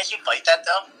 Can't she fight that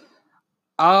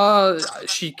though?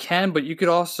 She can, but you could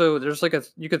also,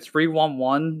 you could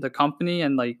 311 the company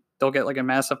and they'll get a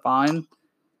massive fine.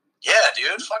 Yeah,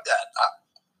 dude, fuck that.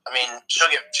 I mean, she'll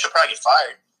probably get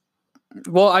fired.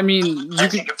 Well, I mean, you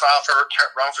can file for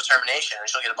wrongful termination, and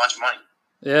she'll get a bunch of money.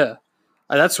 Yeah,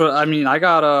 that's what I mean. I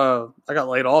got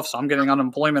laid off, so I'm getting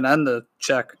unemployment and the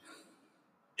check.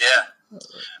 Yeah,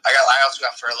 I also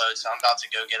got furloughed, so I'm about to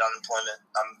go get unemployment.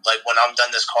 I'm when I'm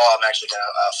done this call, I'm actually gonna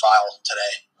file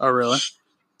today. Oh, really?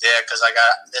 Yeah, because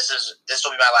this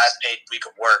will be my last paid week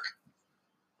of work.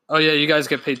 Oh yeah, you guys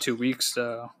get paid 2 weeks,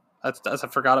 though. That's I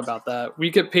forgot about that.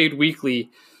 We get paid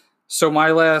weekly. So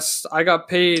I got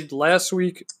paid last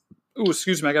week. Oh,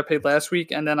 excuse me. I got paid last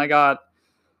week, and then I got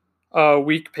a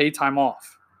week paid time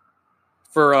off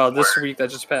for this week that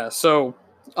just passed. So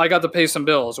I got to pay some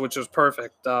bills, which was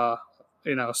perfect. So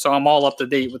I'm all up to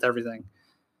date with everything.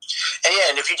 And yeah,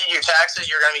 and if you did your taxes,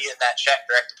 you're going to be getting that check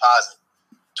direct deposit,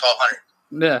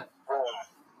 $1,200. Yeah.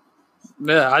 Boom.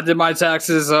 Yeah, I did my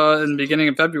taxes in the beginning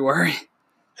of February.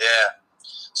 Yeah.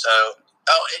 So.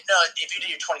 If you do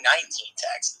your 2019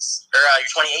 taxes or your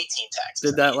 2018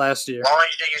 taxes, did that last year. Or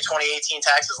you did your 2018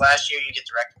 taxes last year, you get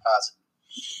direct deposit.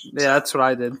 Yeah, that's what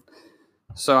I did.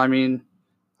 So I mean,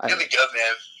 you'll be good,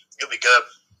 man. You'll be good.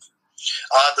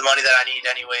 I'll have the money that I need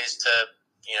anyways to,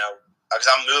 because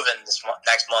I'm moving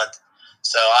next month,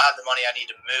 so I'll have the money I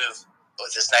need to move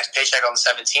with this next paycheck on the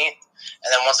 17th, and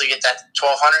then once I get that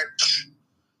 $1,200,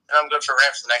 then I'm good for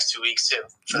rent for the next 2 weeks too.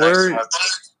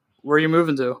 Where are you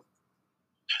moving to?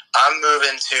 I'm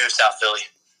moving to South Philly.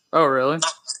 Oh, really?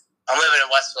 I'm living in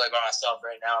West Philly by myself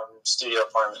right now in a studio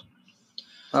apartment.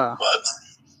 Oh.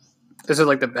 Is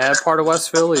it the bad part of West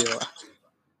Philly? Or?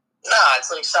 Nah,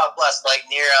 it's southwest,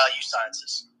 near U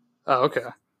Sciences. Oh, okay.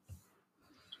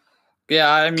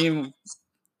 Yeah, I mean,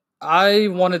 I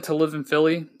wanted to live in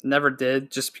Philly, never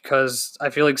did, just because I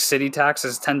feel like city tax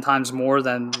is 10 times more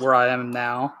than where I am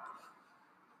now.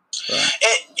 So.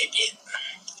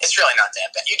 It's really not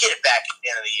that bad. You get it back at the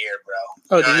end of the year, bro.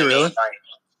 Oh, do you really?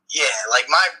 Yeah, like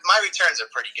my returns are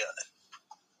pretty good.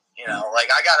 You know, like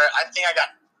I think I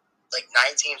got like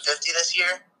 1950 this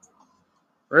year.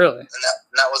 Really? And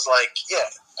that was like, yeah,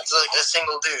 that's like a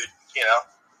single dude. You know,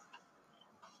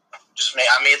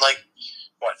 I made like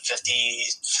what 50,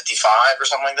 55 or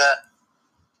something like that.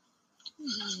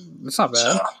 That's not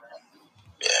bad. So,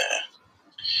 yeah.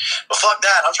 But fuck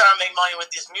that. I'm trying to make money with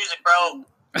this music, bro.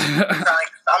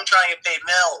 I'm trying to get paid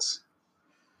mills.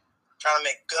 I'm trying to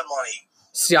make good money.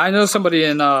 See, I know somebody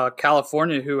in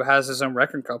California who has his own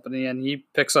record company, and he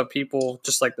picks up people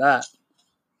just like that.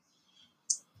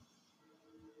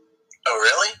 Oh,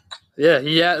 really?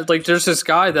 Yeah, there's this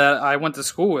guy that I went to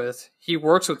school with. He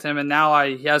works with him, and now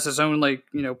he has his own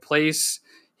place.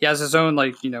 He has his own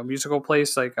musical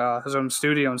place, his own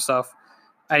studio and stuff.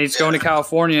 And he's going to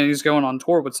California, and he's going on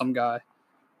tour with some guy.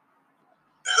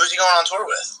 Who's he going on tour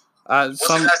with? What's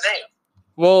the guy's name?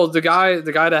 Well, the guy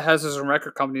that has his own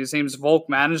record company, his name's Volk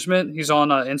Management. He's on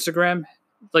Instagram.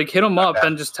 Hit him up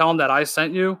and just tell him that I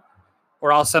sent you,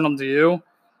 or I'll send him to you,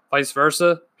 vice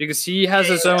versa. Because he has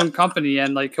his own company,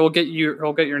 and he'll get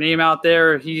your name out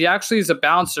there. He actually is a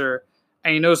bouncer,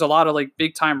 and he knows a lot of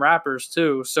big time rappers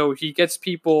too. So he gets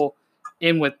people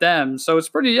in with them. So it's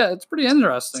pretty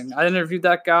interesting. I interviewed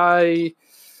that guy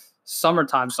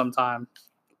summertime sometime.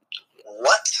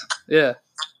 What? Yeah.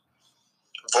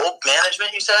 Volk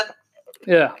Management, you said?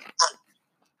 Yeah.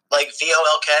 Like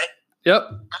VOLK?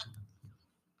 Yep.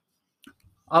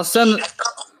 I'll send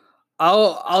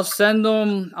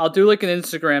them. I'll do an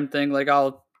Instagram thing.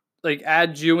 I'll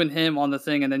add you and him on the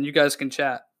thing, and then you guys can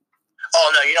chat.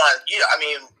 Oh no, you don't. I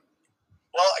mean,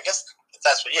 well, I guess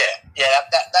that's what. Yeah.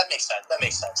 That makes sense. That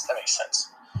makes sense.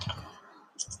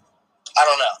 I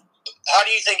don't know. How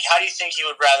do you think he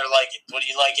would rather like it? Would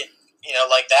he like it,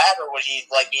 like that, or would he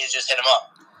like me to just hit him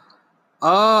up?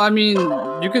 I mean,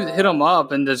 you could hit him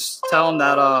up and just tell him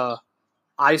that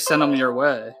I sent him your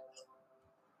way.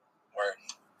 Word.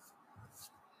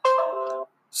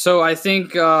 So I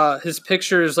think his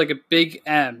picture is a big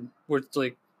M with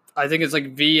I think it's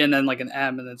V and then an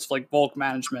M, and it's Volk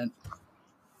Management.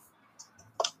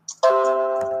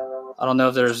 I don't know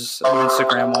if there's an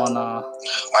Instagram on.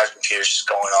 My computer's just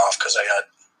going off because I got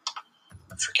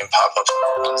freaking pop-ups.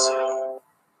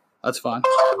 That's fine.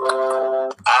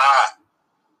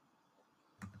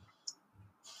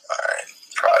 Alright,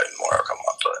 probably more will come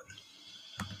up, but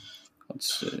let's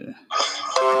see.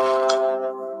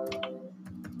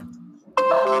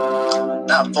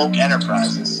 Not Volk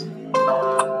Enterprises.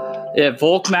 Yeah,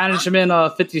 Volk Management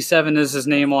 57 is his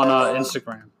name on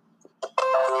Instagram.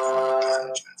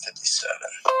 Management 57.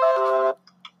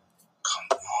 Come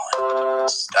on.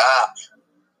 Stop.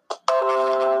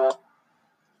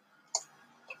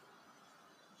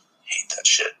 Hate that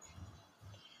shit.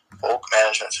 Volk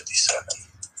Management 57.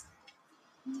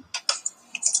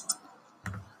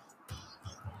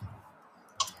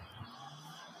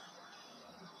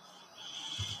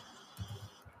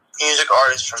 Music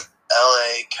artist from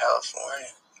LA, California.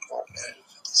 Volk Management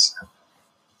 57.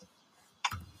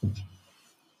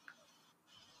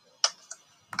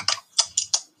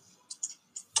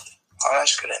 Oh, I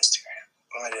just go to Instagram.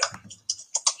 What am I doing?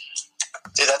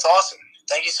 Dude, that's awesome.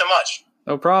 Thank you so much.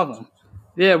 No problem.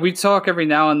 Yeah, we talk every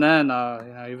now and then.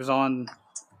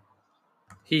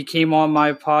 He came on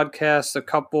my podcast a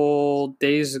couple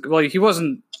days ago. Well, he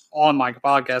wasn't on my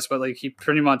podcast, but he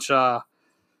pretty much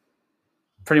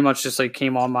just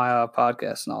came on my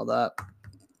podcast and all that.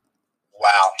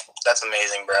 Wow, that's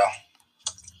amazing, bro.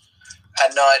 I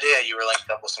had no idea you were linked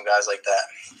up with some guys like that.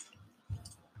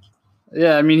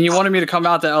 Yeah, I mean, he wanted me to come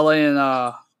out to LA and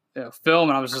film,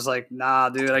 and I was just nah,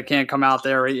 dude, I can't come out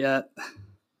there right yet.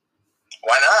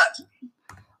 Why not?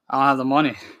 I don't have the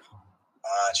money.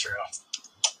 True.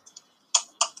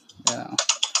 Yeah.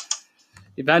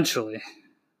 Eventually,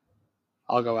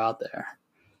 I'll go out there.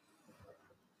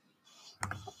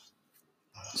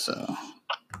 So,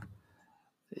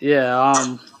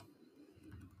 yeah,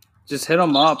 just hit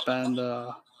him up and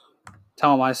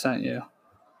tell him I sent you.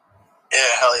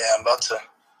 Yeah, hell yeah, I'm about to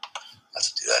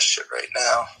do that shit right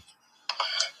now.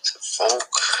 It's Volk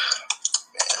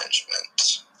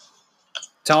Management.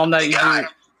 Tell him that you do.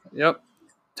 Yep.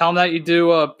 Tell him that you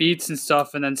do beats and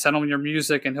stuff, and then send him your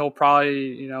music, and he'll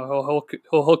probably,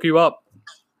 he'll hook you up.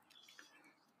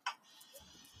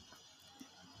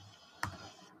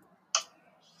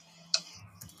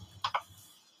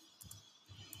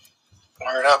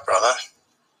 Word up, brother.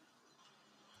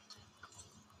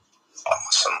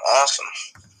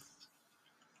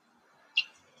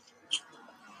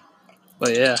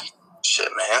 But yeah. Shit,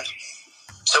 man.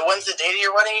 So when's the date of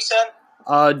your wedding, you said?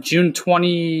 June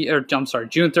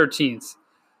 13th.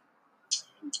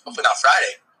 Hopefully not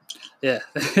Friday. Yeah,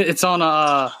 it's on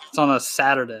a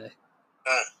Saturday.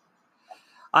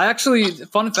 I actually,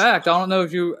 fun fact, I don't know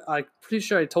if I'm pretty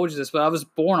sure I told you this, but I was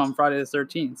born on Friday the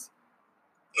 13th.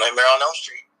 Nightmare on Elm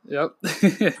Street. Yep.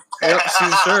 Yep, see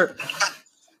the shirt.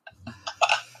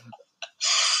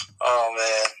 Oh,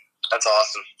 man. That's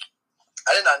awesome.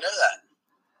 I did not know that.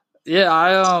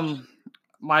 Yeah,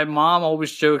 my mom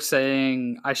always jokes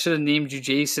saying I should have named you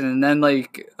Jason, and then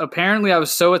apparently I was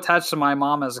so attached to my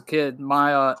mom as a kid,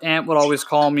 my aunt would always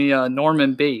call me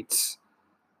Norman Bates.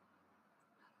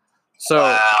 So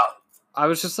wow. I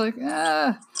was just like,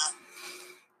 eh.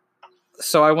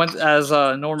 So I went as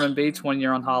Norman Bates one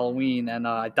year on Halloween, and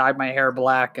I dyed my hair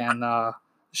black and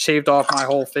shaved off my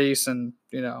whole face, and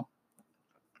That's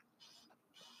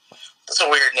a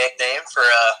weird nickname for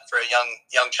a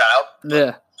young child.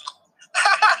 Yeah.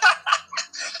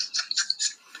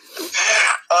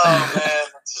 Oh man,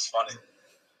 that's just funny.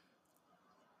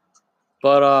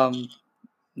 But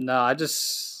no,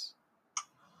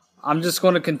 I'm just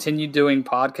going to continue doing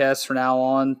podcasts from now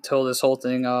on till this whole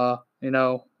thing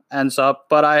ends up.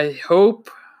 But I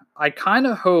kind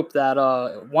of hope that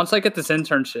once I get this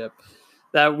internship,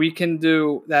 that we can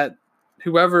do that.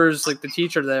 Whoever's the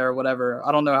teacher there or whatever,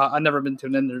 I don't know. I've never been to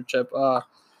an internship.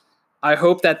 I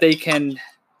hope that they can,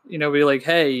 be like,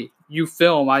 hey, you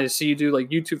film. I see you do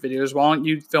YouTube videos. Why don't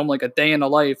you film a day in the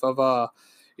life of an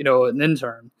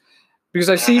intern? Because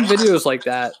I've seen videos like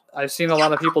that. I've seen a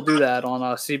lot of people do that on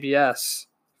CBS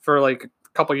for a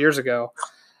couple years ago.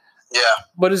 Yeah.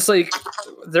 But it's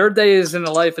their day is in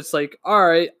the life. It's all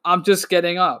right, I'm just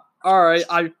getting up. All right,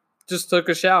 I just took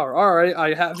a shower. All right,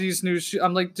 I have these new shoes.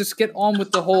 I'm just get on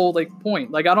with the whole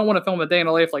point. I don't want to film a day in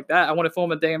the life like that. I want to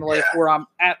film a day in the life where I'm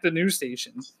at the news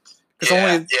station.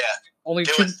 Because only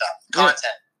doing stuff. Content.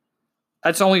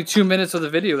 That's only 2 minutes of the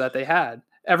video that they had.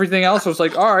 Everything else was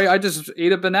all right, I just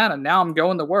ate a banana. Now I'm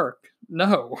going to work.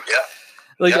 No.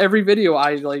 Yeah. Every video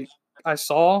I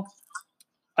saw,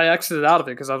 I exited out of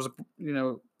it because I was,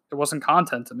 it wasn't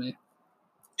content to me.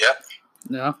 Yep.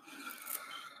 Yeah.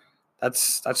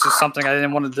 That's just something I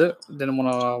didn't want to do. Didn't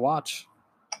want to watch.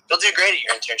 You'll do great at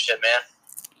your internship, man.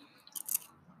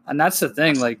 And that's the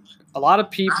thing. A lot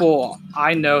of people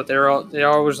I know, they're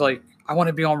always I want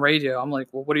to be on radio. I'm well,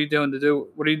 what are you doing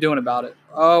what are you doing about it?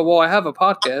 Oh, well, I have a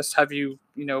podcast. Have you,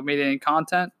 made any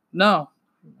content? No.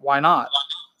 Why not?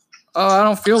 Oh, I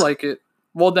don't feel like it.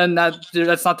 Well, then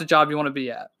that's not the job you want to be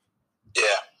at. Yeah.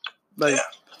 Yeah.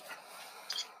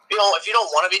 If you don't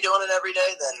want to be doing it every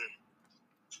day,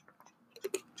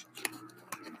 then,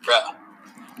 bruh.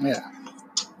 Yeah.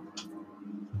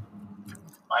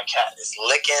 My cat is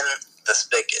licking the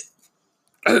spigot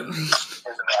in the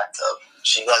bathtub.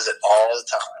 She does it all the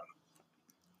time.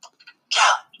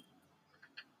 Cat.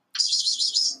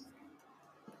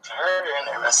 I heard her in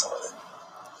there messing with it.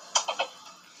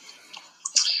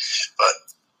 But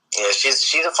yeah,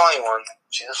 she's a funny one.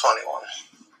 She's a funny one.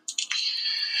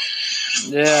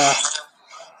 Yeah.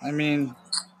 I mean,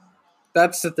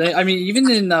 that's the thing. I mean, even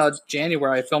in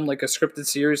January, I filmed a scripted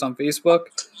series on Facebook.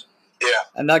 Yeah.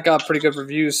 And that got pretty good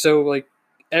reviews. So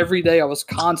every day I was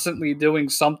constantly doing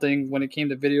something when it came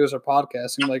to videos or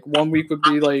podcasting. 1 week would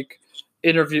be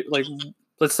interview,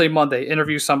 let's say Monday,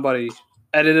 interview somebody,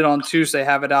 edit it on Tuesday,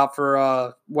 have it out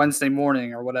for Wednesday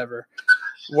morning or whatever.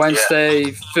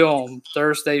 Wednesday film,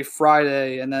 Thursday,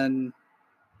 Friday, and then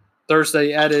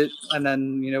Thursday edit, and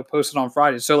then post it on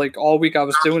Friday. So all week I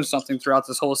was doing something throughout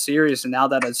this whole series, and now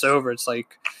that it's over, it's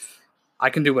I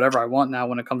can do whatever I want now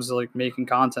when it comes to making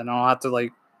content. I don't have to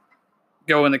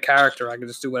go in the character. I can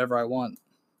just do whatever I want.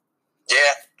 Yeah.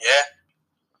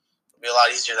 It'll be a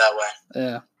lot easier that way.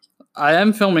 Yeah. I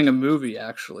am filming a movie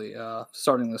actually,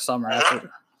 starting this summer. Mm-hmm.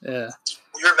 Yeah.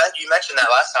 You mentioned that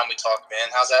last time we talked, man.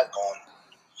 How's that going?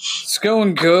 It's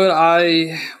going good.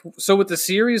 So with the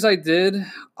series I did,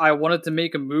 I wanted to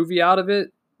make a movie out of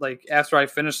it, after I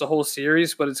finished the whole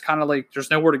series, but it's kind of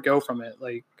there's nowhere to go from it.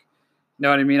 You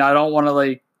know what I mean? I don't want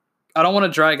to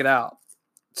drag it out.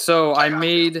 So I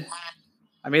made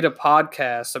a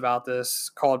podcast about this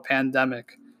called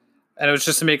Pandemic, and it was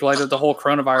just to make light of the whole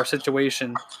coronavirus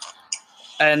situation.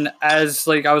 And as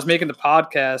I was making the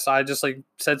podcast, I just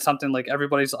said something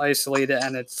everybody's isolated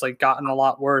and it's gotten a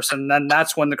lot worse. And then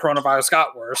that's when the coronavirus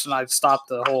got worse, and I stopped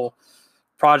the whole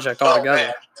project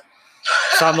altogether.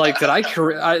 So I'm did I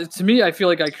create? To me, I feel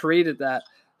like I created that.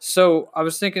 So I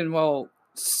was thinking, well,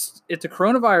 if the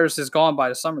coronavirus is gone by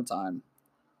the summertime,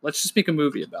 let's just make a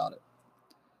movie about it.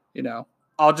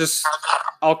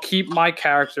 I'll keep my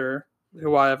character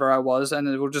whoever I was, and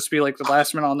it will just be like the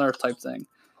last man on earth type thing.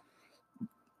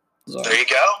 So, there you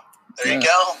go. There you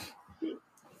go.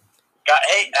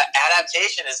 Hey,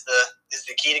 adaptation is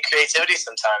the key to creativity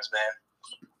sometimes, man.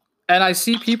 And I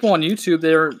see people on YouTube,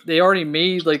 they already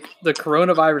made like the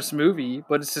coronavirus movie,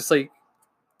 but it's just like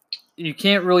you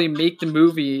can't really make the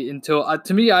movie until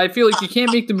to me, I feel like you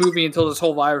can't make the movie until this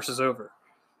whole virus is over.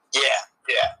 Yeah.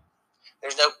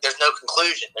 There's no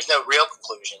conclusion. There's no real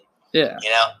conclusion. Yeah. You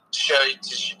know, to show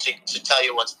to tell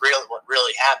you what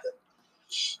really happened.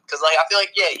 Because like I feel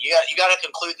like you got to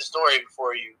conclude the story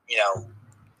before you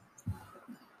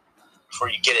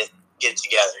get it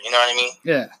together. You know what I mean?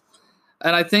 Yeah.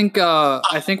 And I think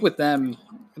with them,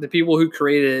 the people who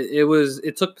created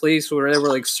it took place where they were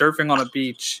like surfing on a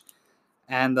beach,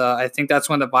 and I think that's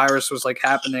when the virus was like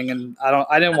happening. And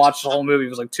I didn't watch the whole movie; it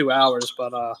was like 2 hours.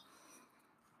 But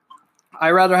I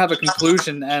rather have a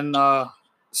conclusion and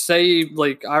say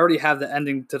like I already have the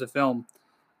ending to the film,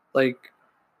 like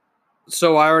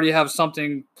so I already have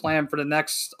something planned for the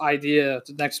next idea,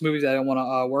 the next movie that I want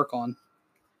to work on.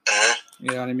 Mm-hmm.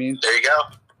 You know what I mean? There you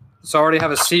go. So I already have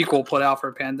a sequel put out for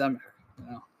a pandemic. You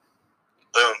know?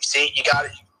 Boom. See, you got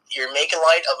it. You're making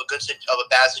light of a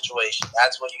bad situation.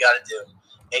 That's what you got to do.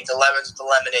 Make the lemons with the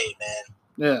lemonade, man.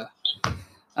 Yeah.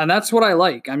 And that's what I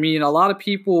like. I mean, a lot of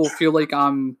people feel like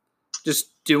I'm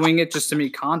just doing it just to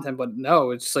make content, but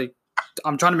no, it's like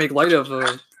I'm trying to make light of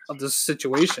this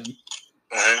situation.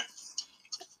 Mm-hmm.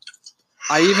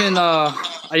 I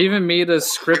even made a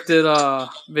scripted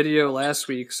video last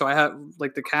week. So I had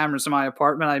like the cameras in my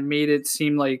apartment. I made it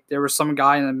seem like there was some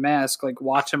guy in a mask like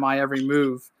watching my every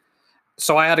move.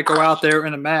 So I had to go out there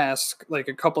in a mask like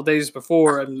a couple days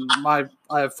before, and I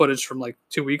have footage from like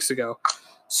 2 weeks ago.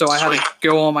 So I had to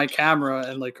go on my camera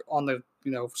and like on the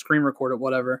screen record it,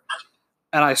 whatever.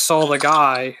 And I saw the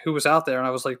guy who was out there, and I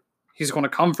was like, he's going to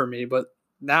come for me. But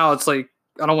now it's like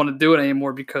I don't want to do it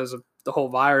anymore because of the whole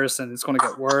virus, and it's going to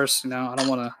get worse. I don't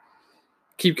want to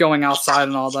keep going outside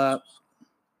and all that.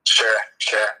 Sure.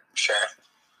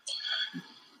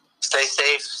 Stay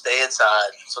safe, stay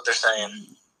inside. That's what they're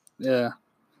saying. Yeah.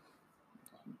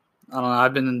 I don't know.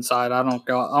 I've been inside. I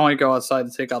only go outside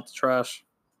to take out the trash.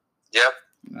 Yep.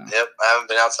 Yeah. Yep. I haven't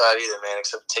been outside either, man,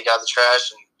 except take out the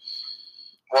trash.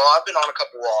 Well, I've been on a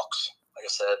couple walks, like I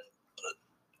said, but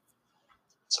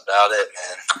that's about it,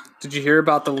 man. Did you hear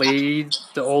about the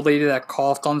old lady that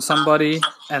coughed on somebody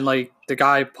and like the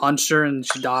guy punched her and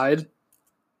she died?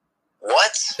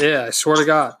 What? Yeah, I swear to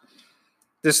God.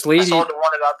 This lady. I saw the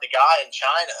one about the guy in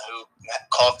China who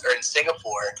coughed, or in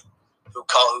Singapore, who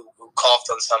coughed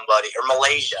on somebody, or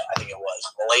Malaysia, I think it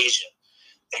was Malaysia.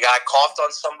 The guy coughed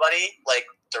on somebody like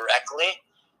directly,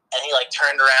 and he like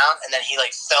turned around, and then he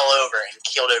like fell over and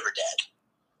keeled over dead.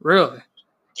 Really?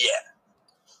 Yeah.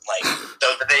 Like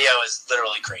the video is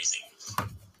literally crazy.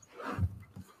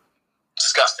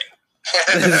 Disgusting.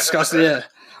 Disgusting. Yeah.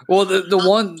 Well,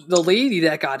 the lady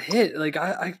that got hit, like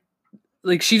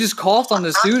like she just coughed on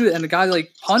this dude, and the guy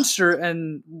like punched her,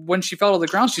 and when she fell to the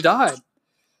ground, she died.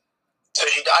 So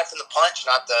she died from the punch,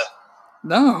 not the.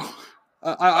 No,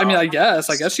 I mean, I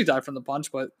guess she died from the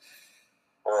punch, but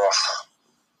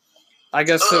I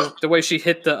guess the way she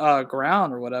hit the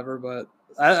ground or whatever. But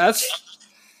that's.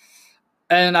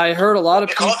 And I heard a lot of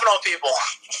people. Coughing on people.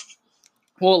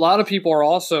 Well, a lot of people are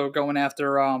also going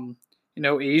after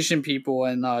Asian people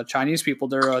and Chinese people.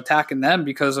 They're attacking them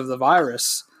because of the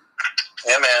virus.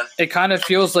 Yeah, man. It kind of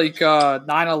feels like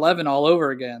 9/11 all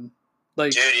over again.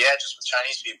 Like, dude, yeah, just with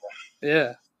Chinese people.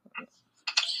 Yeah.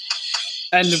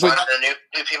 And just finding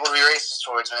new people to be racist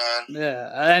towards, man.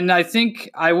 Yeah, and I think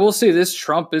I will say this: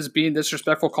 Trump is being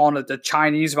disrespectful, calling it the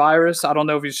Chinese virus. I don't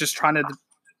know if he's just trying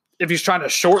to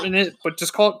shorten it, but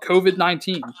just call it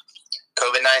COVID-19.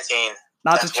 COVID-19,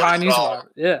 not the Chinese virus.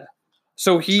 Yeah.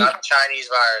 So it's not the Chinese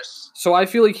virus. So I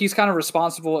feel like he's kind of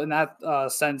responsible in that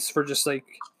sense for just like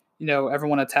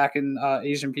everyone attacking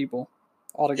Asian people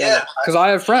altogether. Because I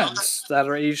have friends that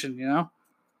are Asian.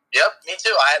 Yep, me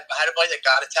too. I had a buddy that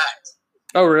got attacked.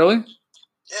 Oh, really?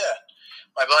 Yeah.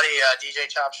 My buddy, DJ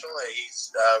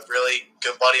he's a really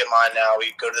good buddy of mine now.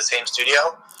 We go to the same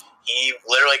studio. He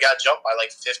literally got jumped by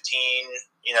like 15,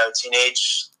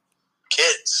 teenage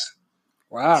kids.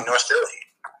 Wow. In North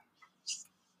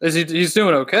Philly. He's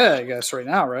doing okay, I guess, right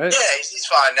now, right? Yeah, he's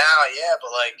fine now, yeah,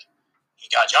 but like he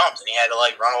got jumped and he had to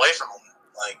like run away from him.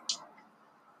 Like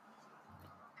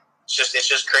it's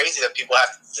just crazy that people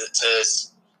have to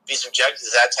be subjected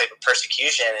to that type of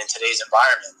persecution in today's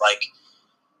environment. Like,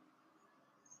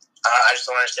 I just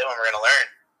don't understand when we're going to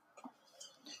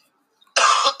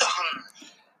learn.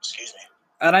 Excuse me.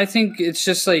 And I think it's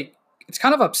just like, it's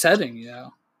kind of upsetting,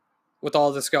 with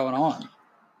all this going on. Man.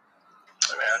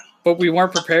 But we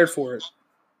weren't prepared for it.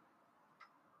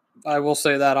 I will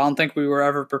say that. I don't think we were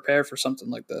ever prepared for something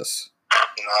like this.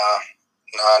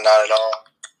 Nah, not at all.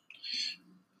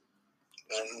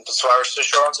 And that's why we're so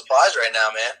short on supplies right now,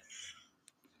 man.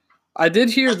 I did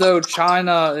hear, though,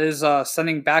 China is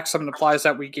sending back some of the supplies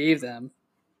that we gave them.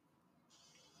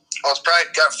 Well, it's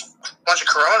probably got a bunch of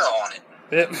corona on it.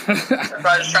 They're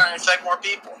probably just trying to infect more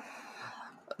people.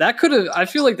 That could have. I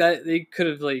feel like that they could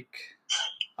have, like,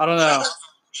 I don't know.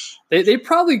 They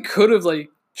probably could have, like,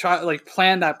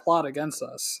 planned that plot against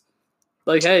us.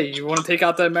 Like, hey, you want to take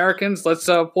out the Americans? Let's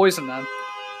poison them.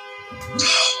 Yeah,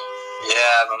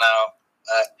 I don't know.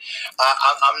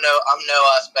 I'm no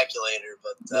speculator,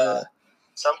 but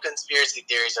some conspiracy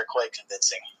theories are quite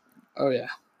convincing. Oh yeah.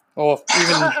 Well,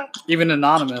 even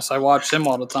Anonymous, I watch him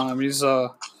all the time. He's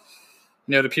the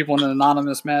people in the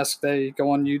Anonymous mask. They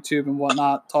go on YouTube and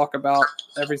whatnot, talk about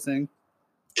everything.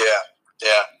 Yeah.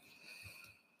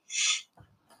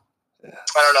 I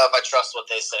don't know if I trust what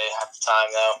they say half the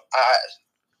time, though.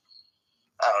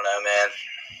 I don't know, man.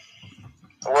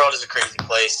 The world is a crazy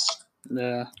place.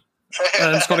 Yeah.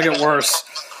 And it's going to get worse.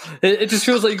 It just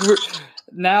feels like we're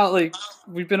now, like,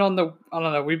 we've been on the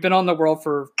world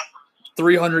for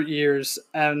 300 years,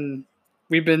 and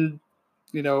we've been,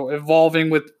 evolving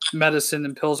with medicine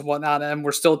and pills and whatnot, and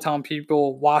we're still telling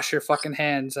people, wash your fucking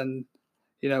hands and,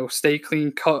 stay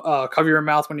clean, cover your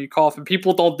mouth when you cough, and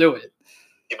people don't do it.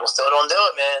 People still don't do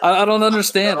it, man. I don't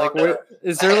understand. Like,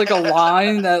 is there, like, a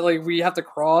line that, like, we have to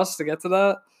cross to get to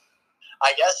that?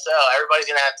 I guess so. Everybody's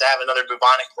going to have another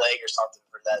bubonic plague or something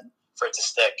for it to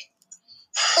stick.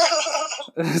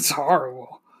 It's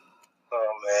horrible.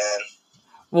 Oh, man.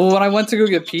 Well, when I went to go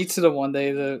get pizza the one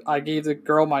day, I gave the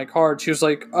girl my card. She was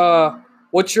like,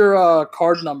 what's your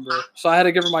card number? So I had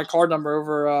to give her my card number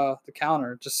over the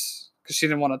counter just because she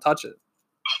didn't want to touch it.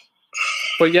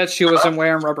 But yet she wasn't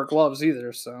wearing rubber gloves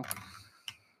either, so.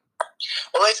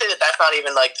 Well, they say that's not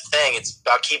even, like, the thing. It's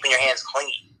about keeping your hands clean.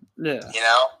 Yeah.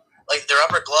 Like, the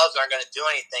rubber gloves aren't going to do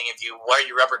anything if you wear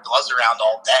your rubber gloves around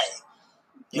all day.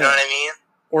 You know what I mean?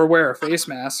 Or wear a face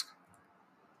mask.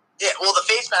 Yeah, well, the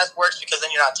face mask works because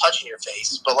then you're not touching your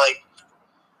face. But, like,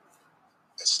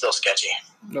 it's still sketchy.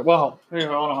 Well,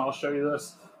 here, hold on. I'll show you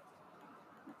this.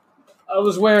 I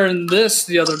was wearing this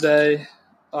the other day.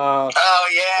 Oh,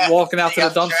 yeah. Walking out to the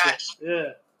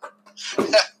dumpster.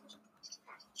 Yeah.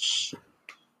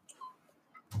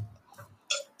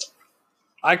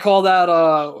 I call that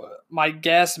my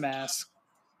gas mask.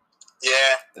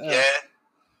 Yeah.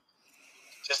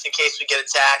 Just in case we get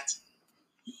attacked.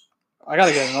 I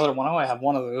gotta get another one. I only have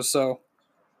one of those, so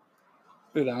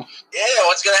Yeah,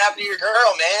 what's gonna happen to your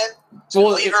girl, man?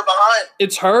 Well, leave her behind.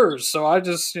 It's hers, so I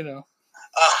just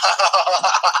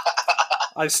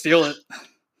I steal it.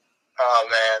 Oh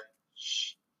man.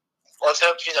 Let's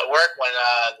hope she's at work when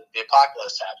the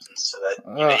apocalypse happens, so that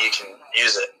you can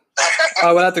use it.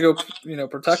 I would have to go,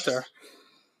 protect her.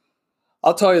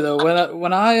 I'll tell you though,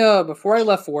 when I before I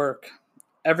left work,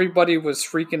 everybody was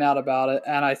freaking out about it,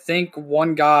 and I think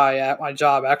one guy at my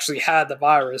job actually had the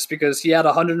virus because he had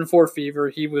 104 fever.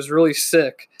 He was really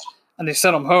sick, and they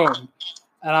sent him home.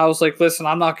 And I was like, "Listen,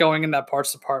 I'm not going in that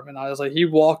parts department." I was like, he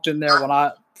walked in there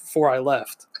before I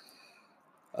left,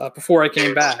 before I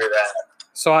came back.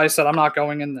 So I said, "I'm not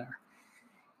going in there."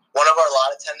 One of our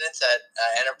lot attendants at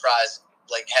Enterprise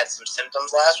had some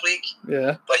symptoms last week.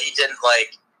 Yeah, but he didn't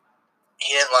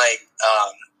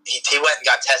he went and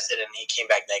got tested and he came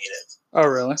back negative. Oh,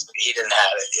 really? So he didn't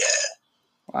have it, yeah.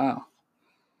 Wow.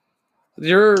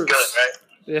 You're good, right?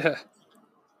 Yeah.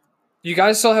 You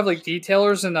guys still have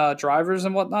detailers and drivers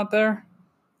and whatnot there?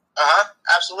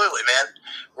 Absolutely, man.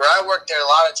 Where I work, there are a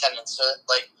lot of attendants. So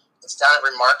it's down at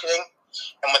remarketing,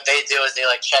 and what they do is they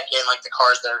check in the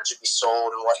cars that are to be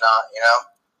sold and whatnot.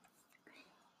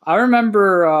 I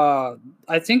remember.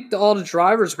 I think all the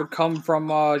drivers would come from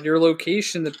your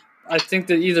location. I think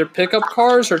they either pick up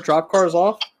cars or drop cars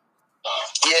off.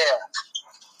 Yeah.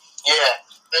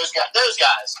 Those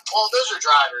guys. Well, those are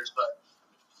drivers, but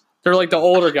they're the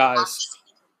older guys.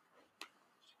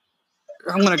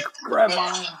 I'm gonna grab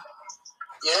mine.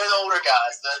 Yeah, they're the older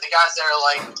guys. The guys that are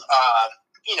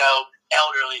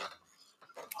elderly.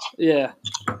 Yeah.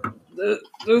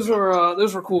 Those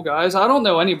were cool guys. I don't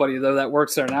know anybody though that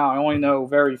works there now. I only know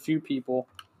very few people.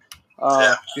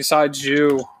 Besides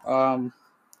you.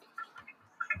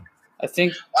 I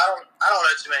think I don't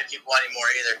know too many people anymore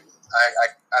either.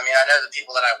 I mean I know the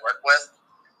people that I work with,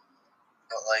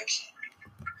 but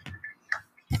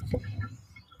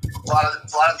a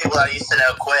lot of people that I used to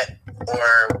know quit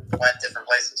or went different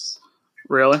places.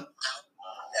 Really? Yeah.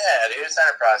 Yeah, dude, it's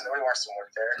Enterprise. Nobody wants to work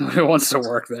there. Nobody wants to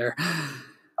work there.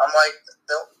 I'm like,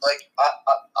 I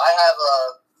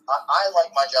like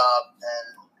my job,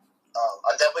 and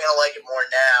I'm definitely gonna like it more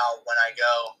now when I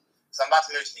go. So I'm about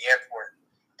to move to the airport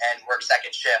and work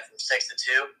second shift from 6 to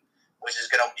 2, which is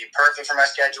gonna be perfect for my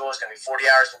schedule. It's gonna be 40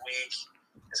 hours a week.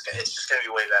 It's just gonna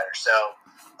be way better. So,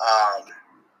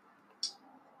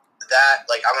 that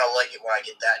I'm gonna like it when I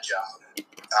get that job.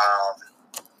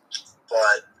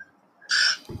 But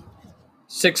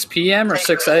 6 p.m. or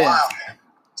 6 a.m.?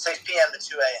 6 p.m. to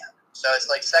 2 a.m. So it's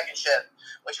like second shift,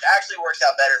 which actually works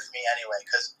out better for me anyway,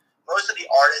 because most of the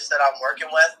artists that I'm working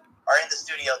with are in the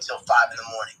studio till 5 in the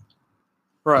morning.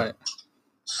 Right.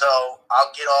 So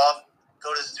I'll get off,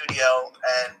 go to the studio,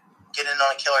 and get in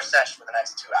on a killer session for the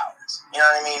next 2 hours. You know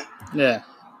what I mean? Yeah.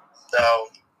 So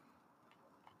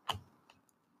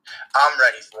I'm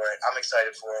ready for it. I'm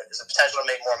excited for it. There's a potential to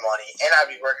make more money, and I'd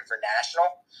be working for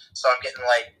national, so I'm getting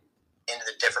into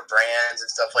the different brands and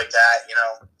stuff like that.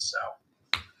 So.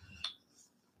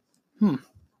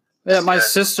 Yeah, my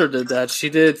sister did that. She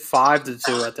did 5 to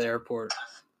 2 at the airport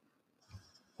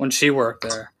when she worked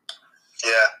there.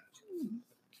 Yeah.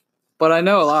 But I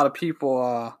know a lot of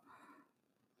people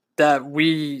that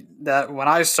when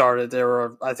I started,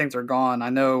 I think they're gone. I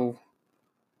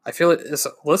feel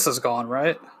Alyssa's gone,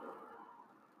 right?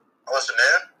 Alyssa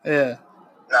Moon? Yeah.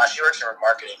 Nah, she works in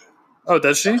marketing. Oh,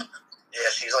 does she? Yeah,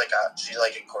 she's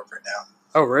in corporate now.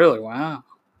 Oh, really? Wow.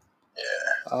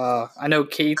 Yeah. I know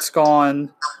Kate's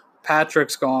gone.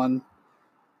 Patrick's gone.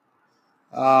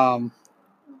 I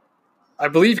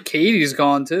believe Katie's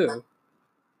gone too.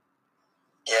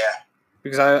 Yeah.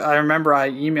 Because I remember I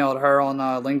emailed her on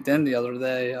LinkedIn the other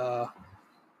day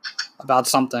about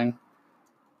something.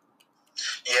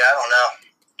 Yeah, I don't know.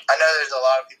 I know there's a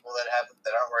lot of people that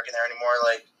aren't working there anymore.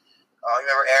 You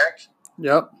remember Eric?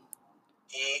 Yep.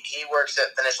 He works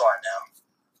at Finish Line now.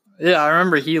 Yeah, I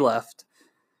remember he left.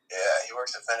 Yeah, he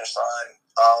works at Finish Line.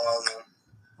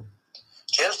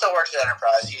 Jim still works at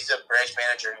Enterprise. He's a branch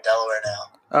manager in Delaware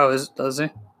now. Oh, does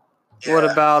he? Yeah, what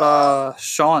about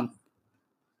Sean?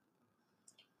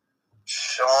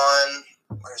 Sean,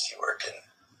 where's he working?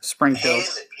 Springfield.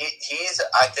 He's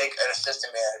I think an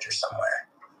assistant manager somewhere.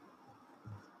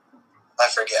 I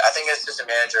forget. I think an assistant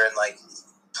manager in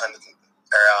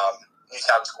New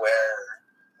Town Square, or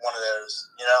one of those,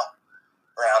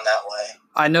 around that way.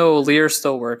 I know Lear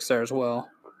still works there as well.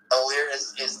 Lear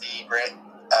is the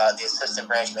assistant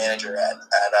branch manager at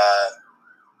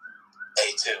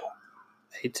A2.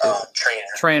 A2.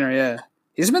 Trainer, yeah.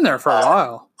 He's been there for a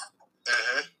while.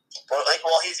 Mm-hmm. Well,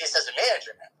 he's the assistant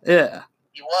manager now. Yeah.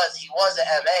 He was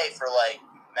at MA for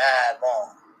mad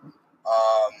long.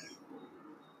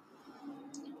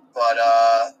 But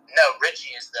no,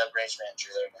 Richie is the branch manager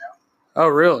there now. Oh,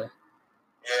 really?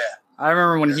 Yeah. I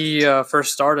remember when he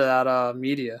first started at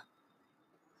media.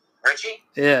 Richie?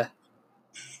 Yeah.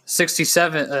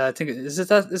 67. I think is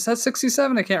that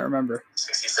 67? I can't remember.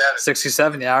 67.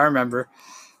 67. Yeah, I remember.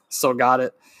 Still got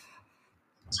it.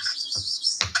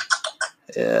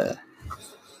 Yeah.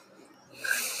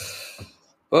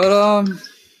 But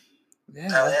yeah.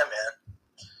 Hell yeah, man.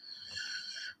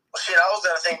 Well, shit, I was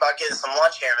gonna think about getting some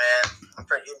lunch here, man. I'm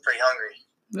pretty hungry.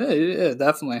 Yeah,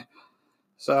 definitely.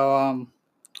 So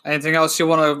anything else you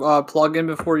want to plug in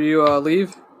before you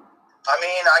leave? I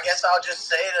mean, I guess I'll just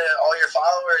say to all your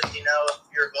followers, if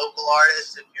you're a vocal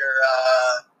artist, if you're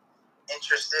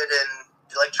interested in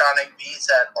electronic beats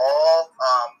at all,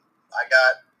 I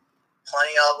got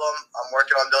plenty of them. I'm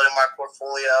working on building my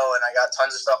portfolio, and I got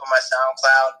tons of stuff on my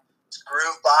SoundCloud. It's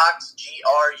Groovebox,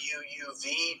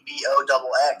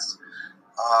 GRUUVBOXX.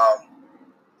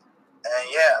 And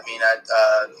yeah, I mean,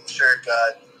 I'm sure,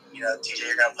 TJ,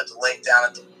 you're gonna put the link down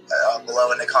at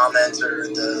below in the comments or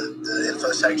the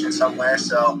info section somewhere.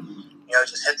 So,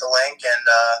 just hit the link and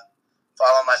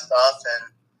follow my stuff,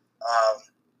 and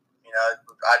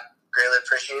I greatly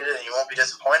appreciate it, and you won't be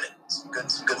disappointed. Some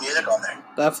good music on there.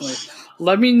 Definitely.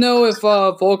 Let me know if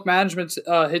Volk Management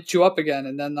hits you up again,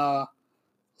 and then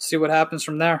see what happens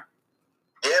from there.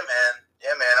 Yeah, man.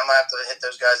 I'm gonna have to hit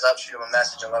those guys up, shoot them a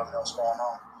message, and let them know what's going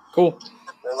on. Cool.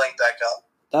 We'll link back up.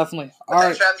 Definitely.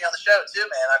 Thanks for having me on the show too,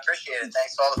 man. I appreciate it.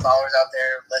 Thanks to all the followers out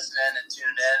there listening and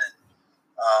tuning in.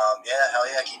 And hell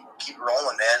yeah, keep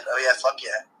rolling, man. Oh yeah, fuck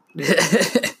yeah.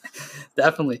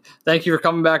 Definitely. Thank you for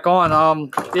coming back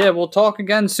on. We'll talk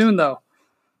again soon, though.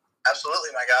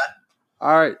 Absolutely, my God.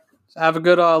 All right. Have a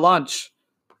good lunch.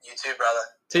 You too, brother.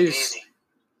 Peace. Take it easy.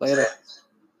 Later.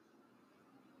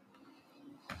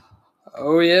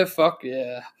 Oh yeah, fuck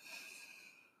yeah.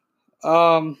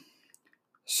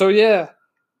 So yeah.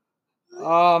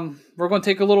 We're gonna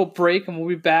take a little break and we'll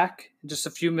be back in just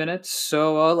a few minutes.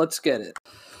 So let's get it.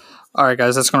 All right,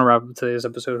 guys, that's going to wrap up today's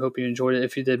episode. Hope you enjoyed it.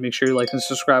 If you did, make sure you like and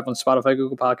subscribe on Spotify,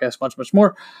 Google Podcasts, much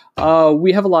more.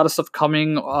 We have a lot of stuff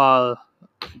coming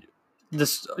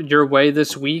your way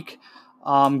this week.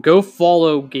 Go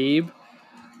follow Gabe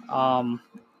on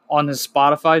his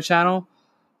Spotify channel.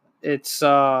 It's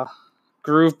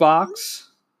Groovebox.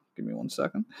 Give me 1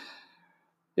 second.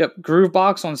 Yep,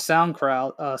 Groovebox on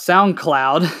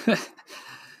SoundCloud.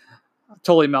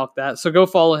 Totally milked that. So go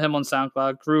follow him on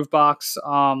SoundCloud.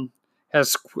 Groovebox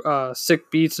has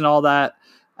sick beats and all that.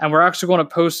 And we're actually going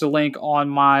to post a link on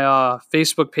my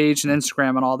Facebook page and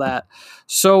Instagram and all that.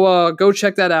 So go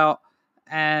check that out.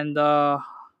 And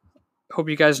hope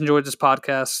you guys enjoyed this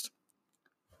podcast.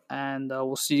 And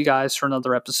we'll see you guys for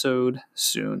another episode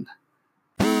soon.